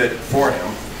 custom fit for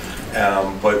him,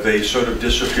 but they sort of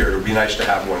disappeared. It would be nice to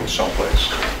have one someplace.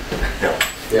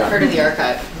 yeah. Heard of the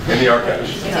archive. In the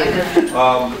archives.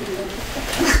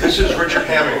 This is Richard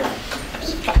Hamming.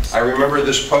 I remember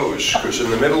this pose because in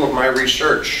the middle of my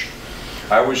research,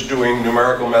 I was doing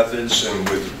numerical methods, and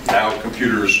with now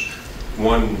computers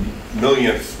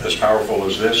 1/1,000,000th as powerful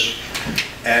as this,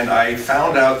 and I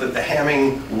found out that the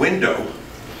Hamming window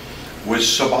was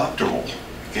suboptimal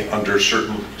under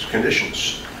certain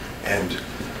conditions. And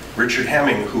Richard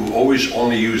Hamming, who always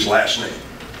only used last name,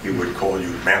 he would call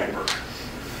you Mandelberg.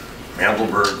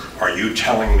 Mandelberg, are you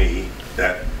telling me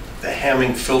that the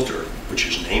Hamming filter, which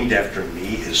is named after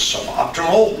me, is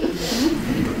suboptimal?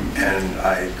 And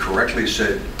I correctly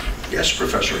said, yes,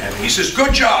 Professor Hamming. He says,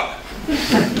 good job!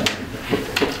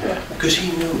 Because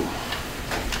he knew.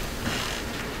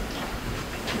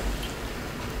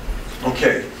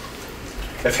 Okay,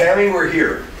 if Hamming were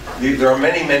here, there are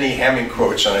many, many Hamming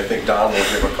quotes, and I think Don will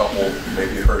give a couple,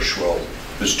 maybe Hirsch will.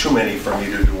 There's too many for me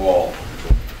to do all.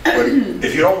 But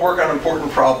if you don't work on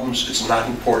important problems, it's not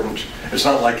important. It's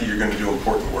not likely you're going to do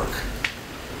important work.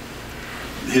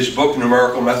 His book,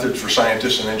 Numerical Methods for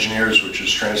Scientists and Engineers, which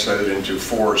is translated into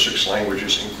 4 or 6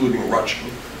 languages, including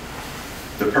Russian.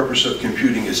 The purpose of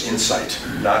computing is insight,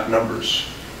 not numbers.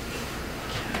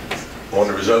 One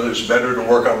of his others, better to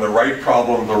work on the right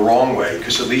problem the wrong way,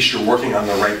 because at least you're working on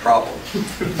the right problem,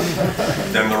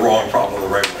 than the wrong problem the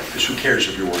right way, because who cares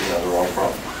if you're working on the wrong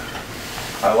problem?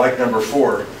 I like number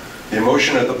 4. The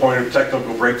emotion at the point of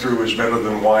technical breakthrough is better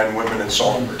than wine, women, and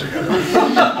song put together.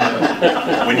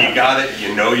 When you got it,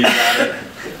 you know you got it.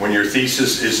 When your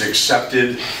thesis is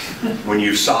accepted, when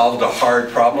you've solved a hard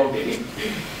problem.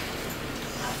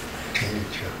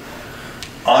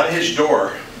 On his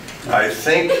door, I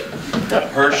think,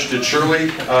 Hirsch, did Shirley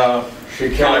She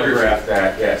telegraphed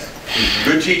that, yes.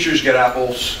 good teachers get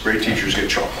apples, great teachers get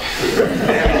chocolate.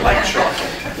 Hamming liked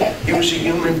chocolate. He was a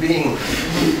human being.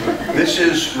 This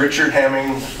is Richard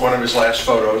Hamming, one of his last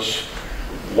photos.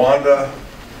 Wanda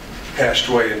passed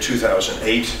away in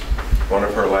 2008, one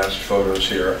of her last photos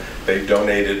here. They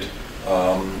donated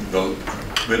the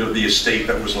bit of the estate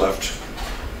that was left.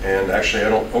 And actually, I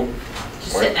don't, oh.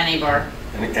 Just hit any bar.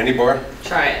 Any bar?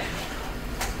 Try it.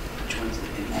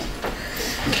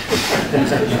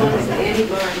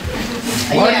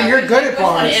 Marty, you're good at Which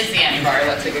one bars. is the anti-bar?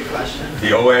 That's a good question.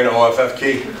 The OA and OFF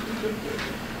key?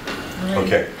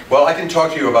 Okay. Well, I can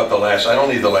talk to you about the last, I don't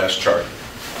need the last chart.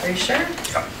 Are you sure?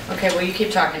 Yeah. Okay, well, you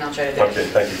keep talking, I'll try to do it. Okay,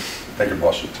 thank you. Thank you,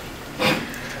 boss.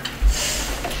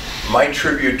 My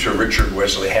tribute to Richard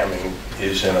Wesley Hamming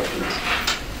is in a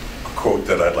quote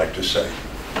that I'd like to say.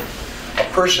 A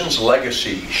person's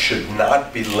legacy should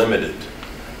not be limited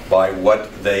by what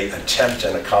they attempt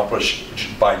and accomplish,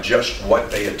 by just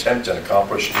what they attempt and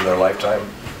accomplish in their lifetime.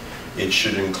 It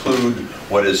should include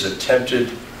what is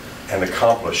attempted and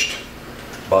accomplished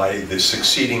by the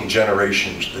succeeding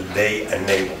generations that they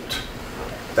enabled.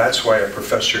 That's why a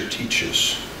professor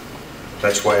teaches.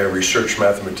 That's why a research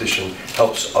mathematician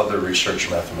helps other research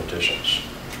mathematicians.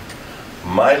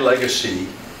 My legacy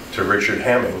to Richard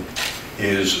Hamming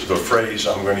is the phrase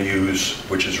I'm going to use,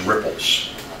 which is ripples.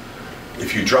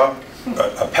 If you drop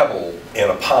a pebble in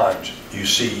a pond, you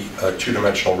see a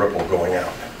two-dimensional ripple going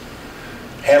out.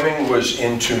 Hamming was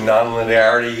into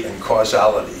nonlinearity and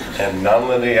causality, and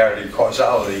nonlinearity and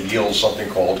causality yields something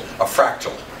called a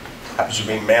fractal. Happens to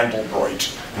be Mandelberg,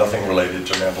 nothing related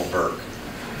to Mandelberg.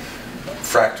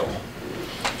 Fractal.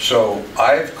 So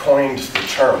I've coined the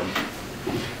term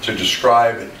to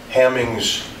describe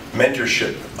Hamming's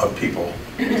mentorship of people,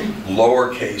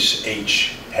 lowercase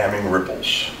h, Hamming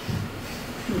ripples.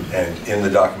 And in the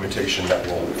documentation that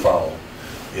will follow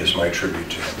is my tribute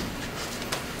to him.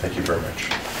 Thank you very much.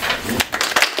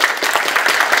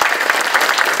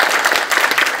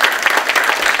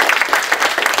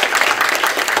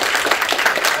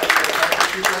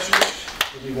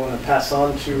 Do you want to pass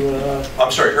on to...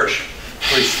 I'm sorry, Hirsch,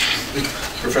 please.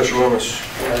 Professor Loomis.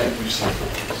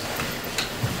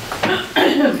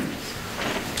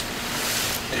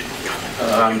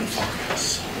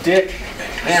 Dick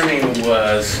Hamming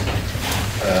was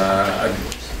a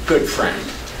good friend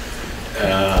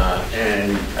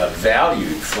and a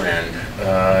valued friend.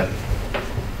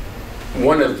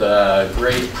 One of the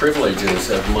great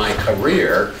privileges of my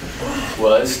career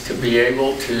was to be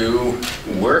able to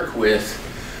work with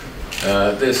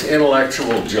this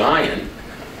intellectual giant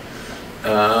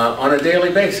on a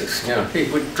daily basis. You know, he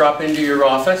would drop into your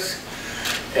office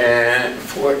and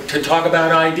to talk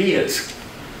about ideas.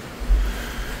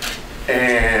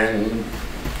 And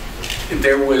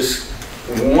there was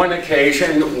one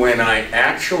occasion when I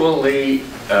actually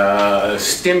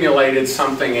stimulated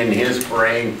something in his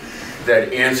brain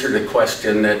that answered a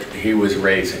question that he was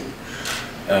raising.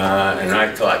 And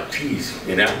I thought, geez,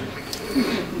 you know,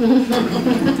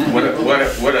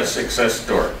 what a success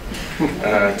story.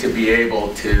 To be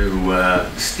able to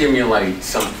stimulate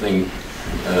something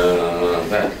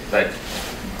that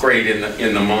great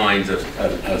in the minds of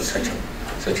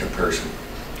such a person.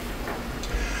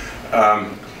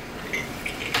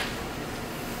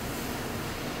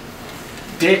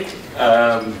 Dick,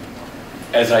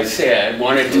 as I said,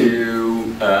 wanted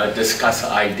to discuss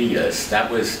ideas. That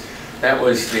was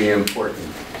the important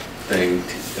thing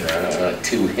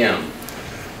to him.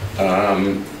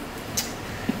 And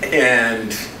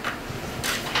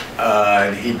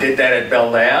he did that at Bell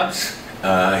Labs.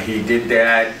 He did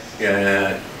that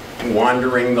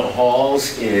wandering the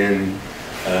halls in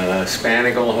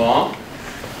Spanigle Hall.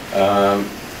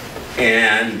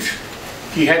 And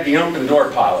he had the open door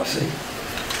policy.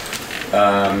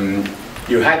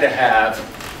 You had to have,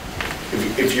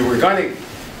 if you were going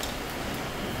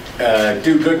to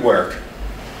do good work,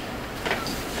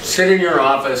 sit in your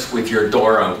office with your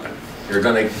door open. You're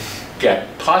going to get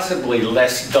possibly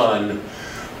less done,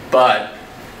 but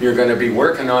you're going to be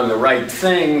working on the right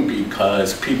thing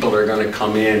because people are going to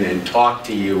come in and talk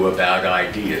to you about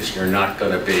ideas. You're not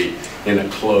going to be in a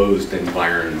closed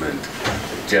environment,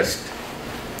 just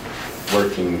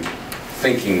working,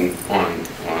 thinking on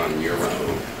your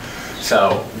own.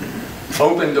 So,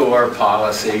 open door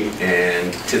policy,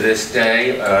 and to this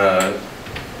day,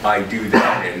 I do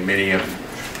that, and many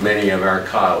of our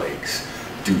colleagues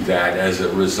do that as a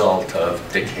result of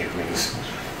Dick Hamming's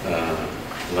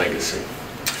legacy.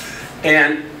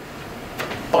 And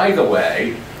by the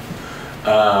way,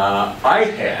 I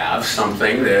have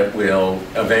something that will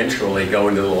eventually go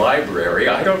into the library.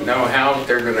 I don't know how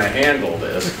they're going to handle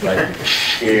this, but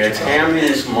it's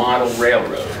Hamming's Model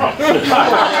Railroad.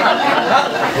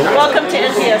 Welcome to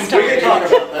NPS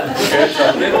Archive. It's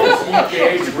a little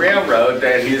Z-gauge railroad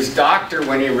that his doctor,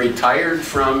 when he retired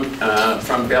from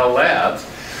Bell Labs,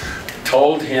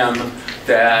 told him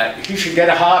that he should get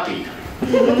a hobby.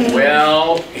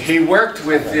 Well, he worked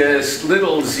with this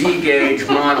little Z-gauge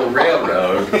model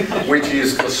railroad, which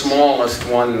is the smallest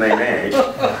one they made,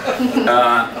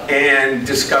 and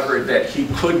discovered that he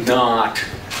could not,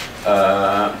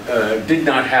 did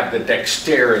not have the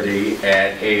dexterity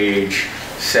at age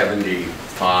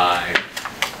 75,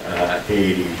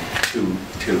 80 to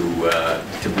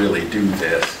really do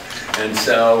this. And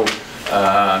so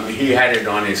he had it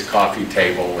on his coffee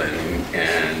table,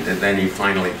 and then he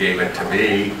finally gave it to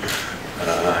me,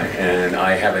 and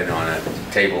I have it on a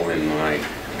table in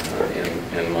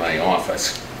my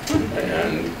office,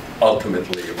 and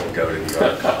ultimately it will go to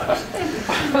the archives.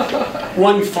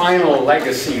 One final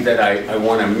legacy that I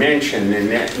want to mention, and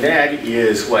that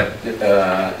is what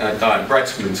Don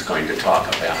Bretzman's going to talk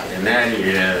about, and that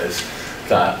is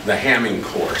the Hamming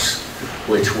course,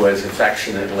 which was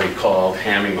affectionately called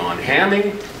Hamming on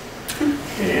Hamming.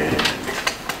 And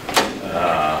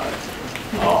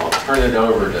I'll turn it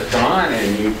over to Don,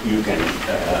 and you can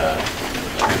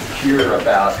hear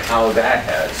about how that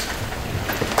has.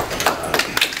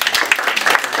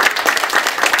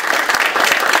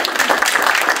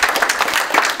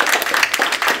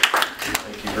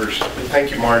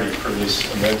 Thank you, Marty, for this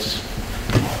immense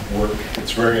work.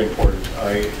 It's very important.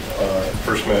 I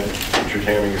first met Richard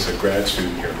Hamming as a grad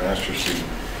student here, a master's student,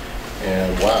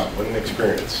 and wow, what an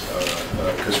experience.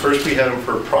 Because first we had him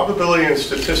for probability and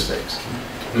statistics,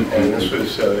 and this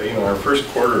was, our first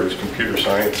quarter as computer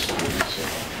science students.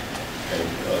 And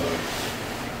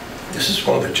this is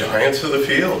one of the giants of the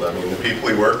field. I mean, the people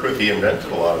he worked with, he invented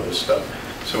a lot of this stuff.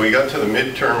 So we got to the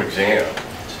midterm exam,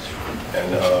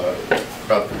 and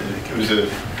it was a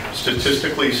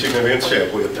statistically significant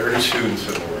sample. We had 30 students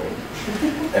in the room,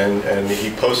 and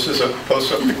he posts up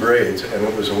the grades, and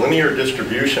it was a linear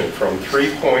distribution from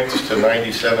 3 points to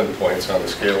 97 points on a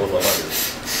scale of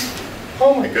 100.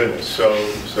 Oh my goodness! So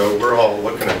we're all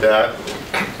looking at that,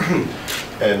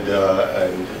 and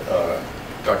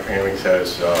Dr. Hamming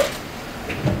says,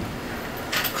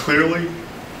 clearly,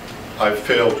 I've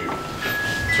failed you.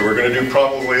 So we're going to do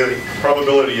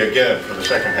probability again for the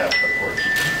second half of the course.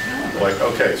 Like,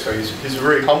 okay, so he's a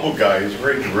very humble guy. He's a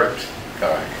very direct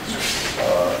guy.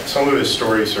 Some of his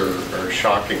stories are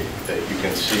shocking that you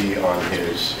can see on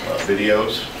his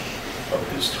videos of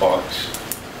his talks.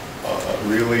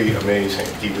 Really amazing.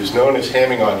 He was known as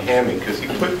Hamming on Hamming because he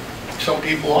put some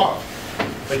people off.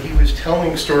 But he was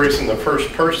telling stories in the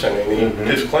first person, and he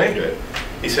disclaimed it.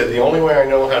 He said, the only way I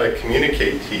know how to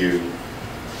communicate to you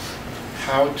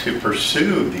how to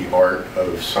pursue the art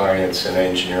of science and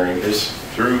engineering is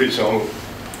through his own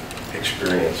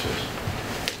experiences.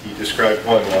 He described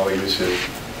one while he was at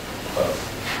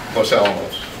Los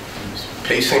Alamos. He was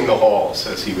pacing the halls,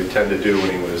 as he would tend to do when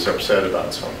he was upset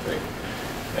about something.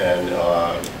 And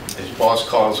his boss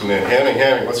calls him in,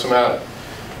 Hamming, what's the matter?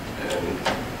 And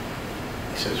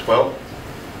he says, well,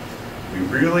 we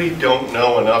really don't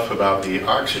know enough about the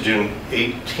oxygen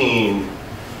 18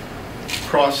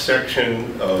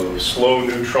 cross-section of slow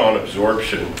neutron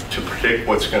absorption to predict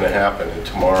what's going to happen in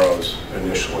tomorrow's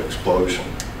initial explosion.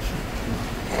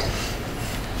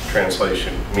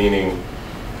 Translation, meaning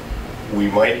we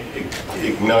might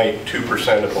ignite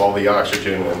 2% of all the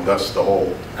oxygen and thus the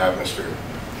whole atmosphere.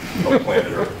 of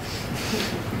planet Earth.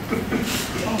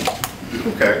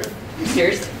 Okay.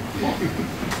 Serious?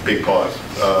 Big pause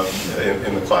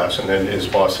in the class, and then his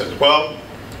boss says, well,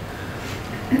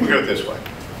 look at it this way.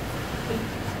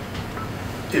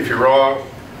 If you're wrong,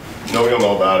 nobody will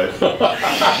know about it. That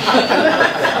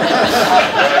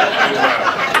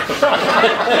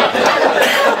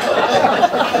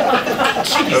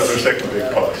was our second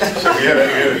big pause. So we had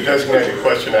a designated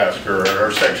question asker,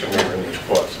 our section leader in each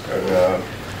class. And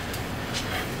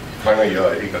finally, he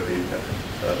got the,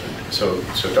 so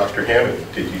Dr. Hammond,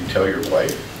 did you tell your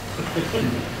wife?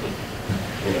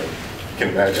 You know, you can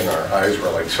imagine our eyes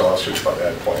were like saucers by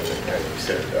that point, and he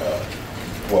said,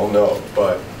 well, no,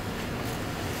 but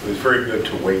it was very good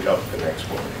to wake up the next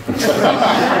morning.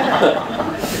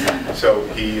 So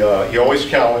he always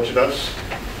challenged us.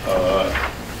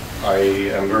 I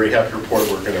am very happy to report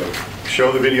we're going to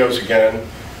show the videos again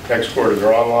next quarter.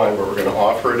 They're online, but we're going to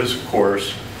offer it as a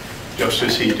course, just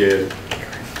as he did.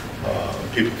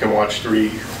 People can watch 3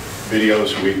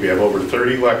 videos a week. We have over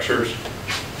 30 lectures,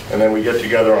 and then we get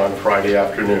together on Friday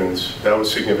afternoons. That was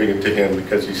significant to him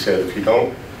because he said, if you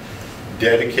don't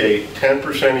dedicate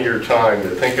 10% of your time to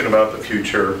thinking about the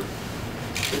future,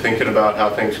 to thinking about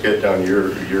how things get done,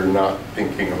 you're not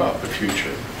thinking about the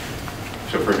future.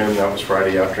 So for him, that was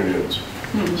Friday afternoons.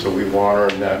 So we will honor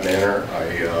in that manner.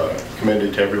 I commend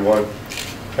it to everyone.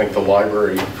 Thank the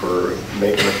library for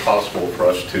making it possible for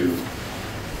us to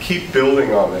keep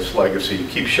building on this legacy,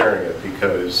 keep sharing it,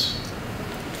 because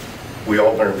we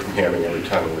all learn from Hamming every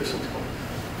time we listen to him.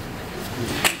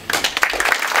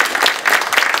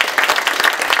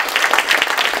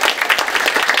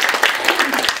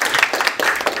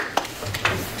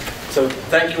 So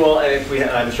thank you all, and if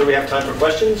I'm sure we have time for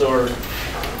questions, or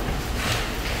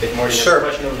if Marty has a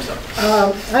question of himself.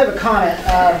 I have a comment.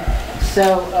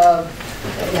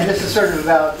 And this is sort of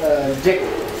about Dick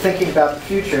thinking about the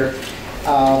future.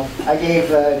 I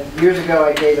gave, years ago,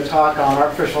 I gave a talk on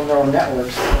artificial neural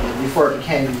networks before it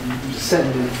became a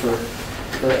synonym for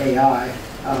AI,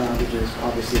 which is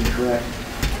obviously incorrect.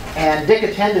 And Dick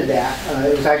attended that.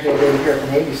 It was actually a day here at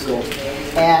the Navy School.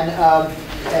 And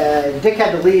Dick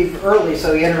had to leave early,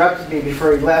 so he interrupted me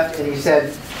before he left, and he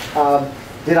said,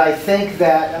 did I think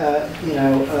that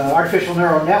artificial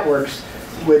neural networks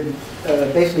would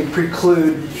basically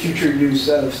preclude future use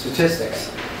of statistics?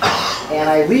 And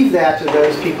I leave that to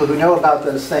those people who know about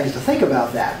those things to think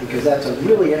about that, because that's a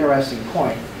really interesting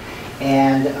point.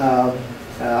 And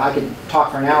I could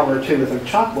talk for an hour or two with a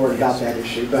chalkboard about that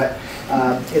issue, but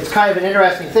it's kind of an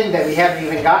interesting thing that we haven't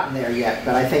even gotten there yet.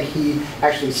 But I think he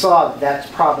actually saw that that's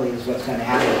probably is what's going to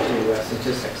happen to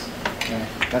statistics. Yeah,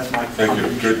 that's my Thank you.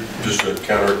 Good. Just to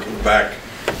counter back,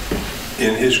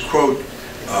 in his quote,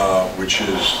 which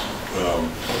is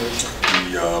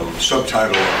the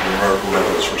subtitle of Numerical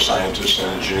Methods for Scientists and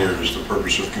Engineers, the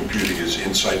purpose of computing is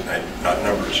insight, not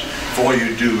numbers. If all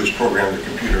you do is program the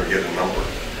computer and get a number,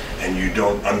 and you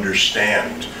don't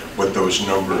understand what those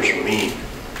numbers mean,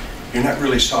 you're not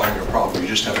really solving a problem. You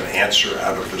just have an answer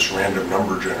out of this random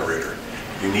number generator.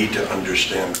 You need to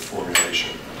understand the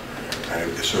formulation.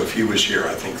 And so if he was here,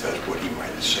 I think that's what he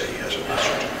might say as an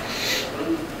answer to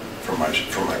from my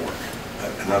work.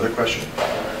 Another question?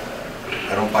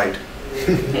 I don't bite.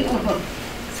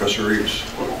 Professor Reeves.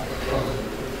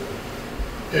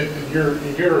 In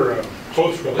your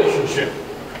close relationship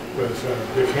with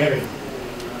Dick Hamming,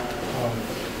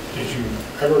 did you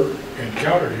ever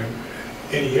encounter him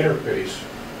any interface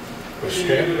with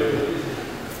Stanford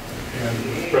and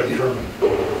Fred Terman?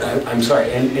 I'm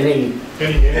sorry, any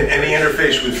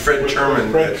interface with Fred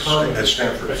Terman at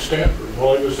Stanford? At Stanford,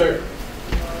 while he was there?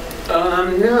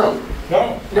 No.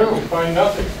 No, I could find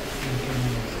nothing.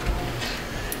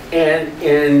 And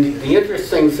the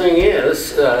interesting thing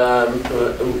is,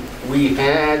 we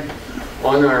had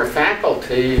on our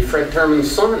faculty Fred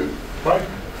Terman's son. Right.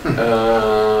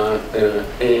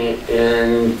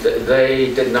 And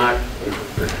they did not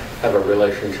have a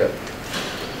relationship.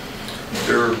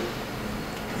 There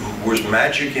was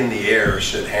magic in the air,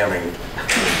 said Hamming,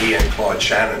 when he and Claude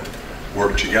Shannon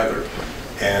worked together.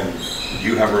 And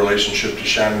you have a relationship to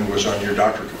Shannon, was on your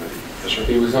doctoral committee, yes sir?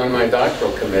 He was on my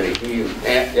doctoral committee. He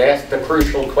asked a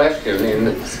crucial question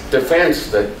in defense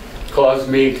that caused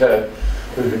me to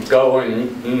go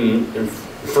and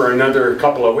for another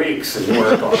couple of weeks and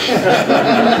work on it.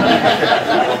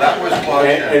 Well, that was Claude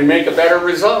Shannon. And make a better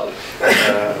result.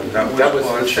 That was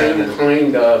the same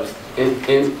kind of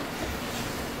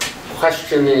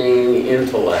questioning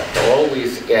intellect,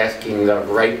 always asking the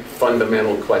right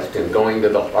fundamental question, going to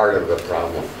the heart of the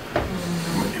problem.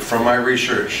 From my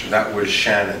research, that was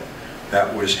Shannon,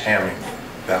 that was Hamming,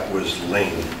 that was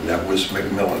Lane, that was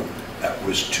Macmillan, that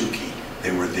was Tukey.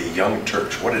 They were the Young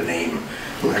Turks. What a name.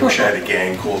 I wish I had a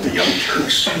gang called the Young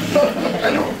Turks.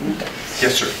 I don't.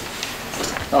 Yes, sir.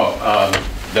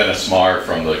 Dennis Marr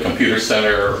from the Computer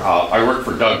Center. I worked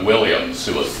for Doug Williams,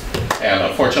 and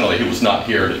unfortunately he was not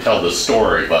here to tell this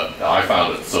story, but I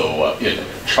found it so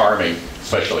charming,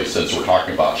 especially since we're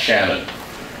talking about Shannon.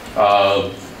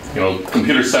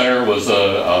 Computer Center was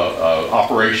a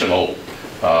operational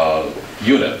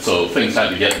unit, so things had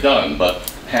to get done, but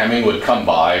Hamming would come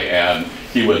by and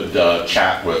he would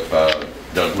chat with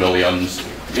Doug Williams.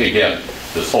 Again,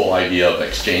 this whole idea of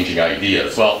exchanging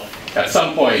ideas. Well, at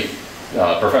some point,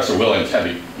 Professor Williams had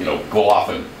to, go off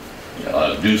and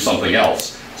do something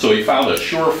else. So he found a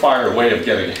surefire way of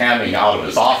getting Hamming out of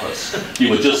his office. He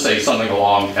would just say something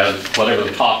along as whatever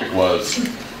the topic was.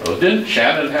 Well, didn't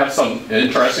Shannon have some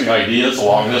interesting ideas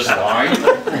along this line?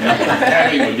 And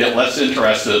Hamming would get less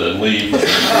interested and leave.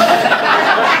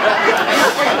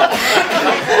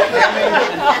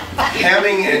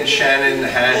 Hamming and Shannon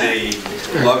had a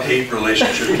love-hate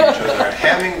relationship with each other.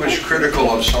 Hamming was critical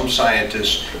of some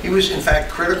scientists. He was, in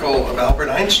fact, critical of Albert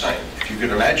Einstein, if you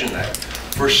could imagine that,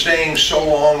 for staying so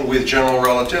long with general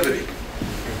relativity.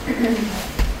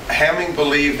 Hamming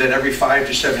believed that every 5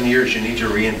 to 7 years you need to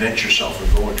reinvent yourself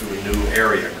and go into a new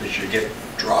area because you get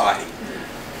dry.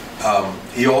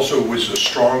 He also was a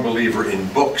strong believer in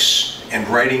books and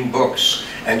writing books.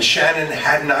 And Shannon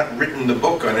had not written the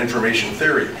book on information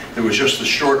theory. There was just a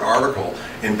short article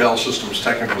in Bell Systems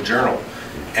Technical Journal.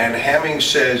 And Hamming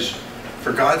says,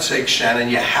 for God's sake, Shannon,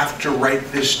 you have to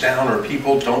write this down or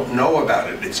people don't know about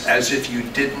it. It's as if you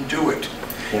didn't do it.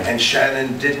 Yeah. And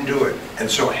Shannon didn't do it. And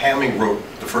so Hamming wrote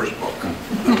the first book on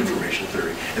information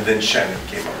theory. And then Shannon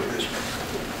came up with his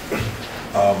book.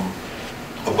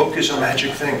 A book is a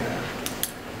magic thing.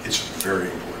 It's very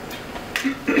important.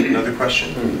 Another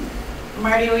question?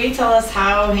 Marty, will you tell us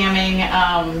how Hamming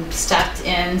stepped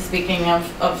in, speaking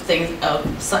of things, of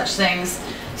such things,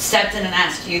 stepped in and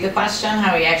asked you the question,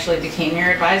 how he actually became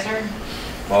your advisor?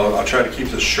 Well, I'll try to keep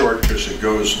this short because it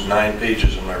goes 9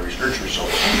 pages in my research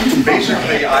results.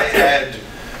 Basically, I had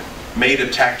made a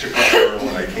tactical error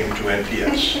when I came to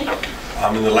NPS.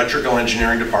 I'm in the electrical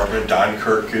engineering department. Don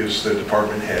Kirk is the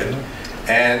department head.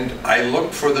 And I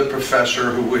looked for the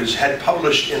professor who had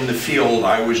published in the field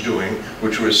I was doing,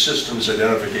 which was systems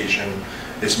identification.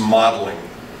 It's modeling.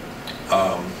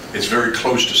 It's very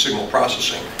close to signal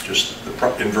processing, just the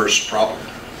inverse problem.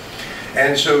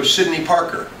 And so Sidney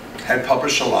Parker had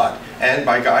published a lot, and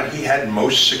by God, he had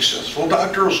most successful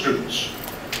doctoral students.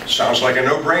 Sounds like a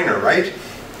no-brainer, right?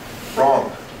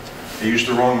 Wrong. They used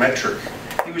the wrong metric.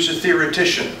 He was a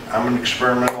theoretician. I'm an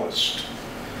experimentalist.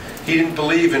 He didn't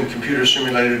believe in computer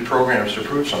simulated programs to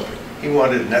prove something. He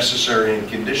wanted necessary and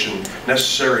conditioned,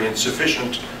 necessary and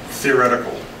sufficient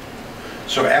theoretical.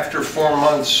 So after 4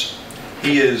 months,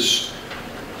 he is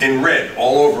in red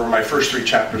all over my first 3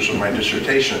 chapters of my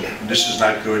dissertation. This is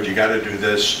not good, you gotta do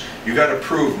this. You gotta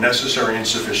prove necessary and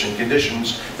sufficient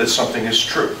conditions that something is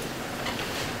true.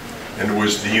 And it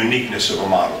was the uniqueness of a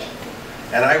model.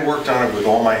 And I worked on it with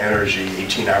all my energy,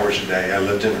 18 hours a day. I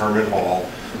lived in Herman Hall,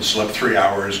 slept 3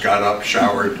 hours, got up,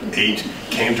 showered, ate,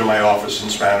 came to my office in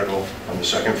Spanicle on the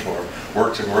 2nd floor,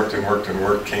 worked and worked and worked and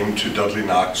worked, came to Dudley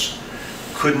Knox,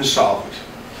 couldn't solve it.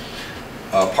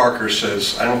 Parker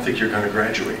says, I don't think you're going to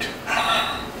graduate.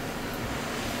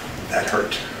 That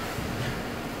hurt.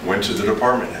 Went to the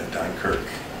department head, Don Kirk,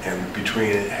 and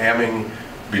between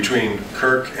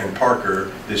Kirk and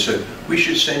Parker, they said, we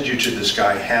should send you to this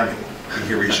guy Hamming. We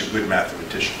hear he's a good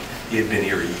mathematician. He had been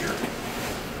here a year.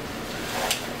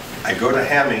 I go to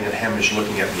Hamming, and Hamming's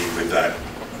looking at me with that,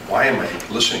 why am I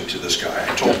listening to this guy?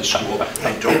 I told the school,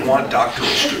 I don't want doctoral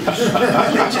students.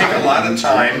 They take a lot of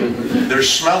time. They're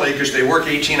smelly because they work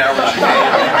 18 hours a day.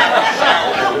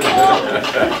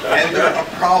 And they're a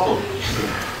problem.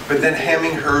 But then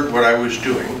Hamming heard what I was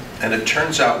doing, and it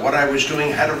turns out what I was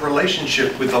doing had a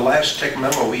relationship with the last tech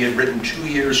memo he had written 2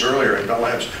 years earlier at Bell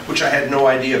Labs, which I had no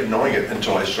idea of knowing it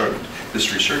until I started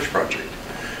this research project.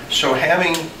 So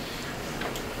Hamming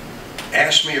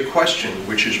asked me a question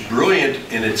which is brilliant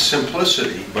in its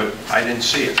simplicity, but I didn't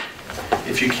see it.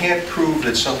 If you can't prove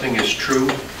that something is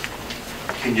true,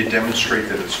 can you demonstrate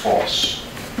that it's false?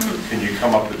 Can you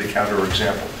come up with a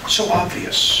counterexample? So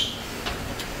obvious.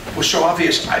 It was so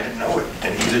obvious I didn't know it,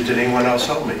 and neither did anyone else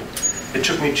help me. It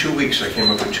took me 2 weeks. I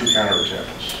came up with 2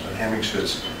 counterexamples. And Hamming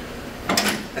says,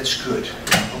 that's good.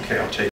 Okay, I'll take it.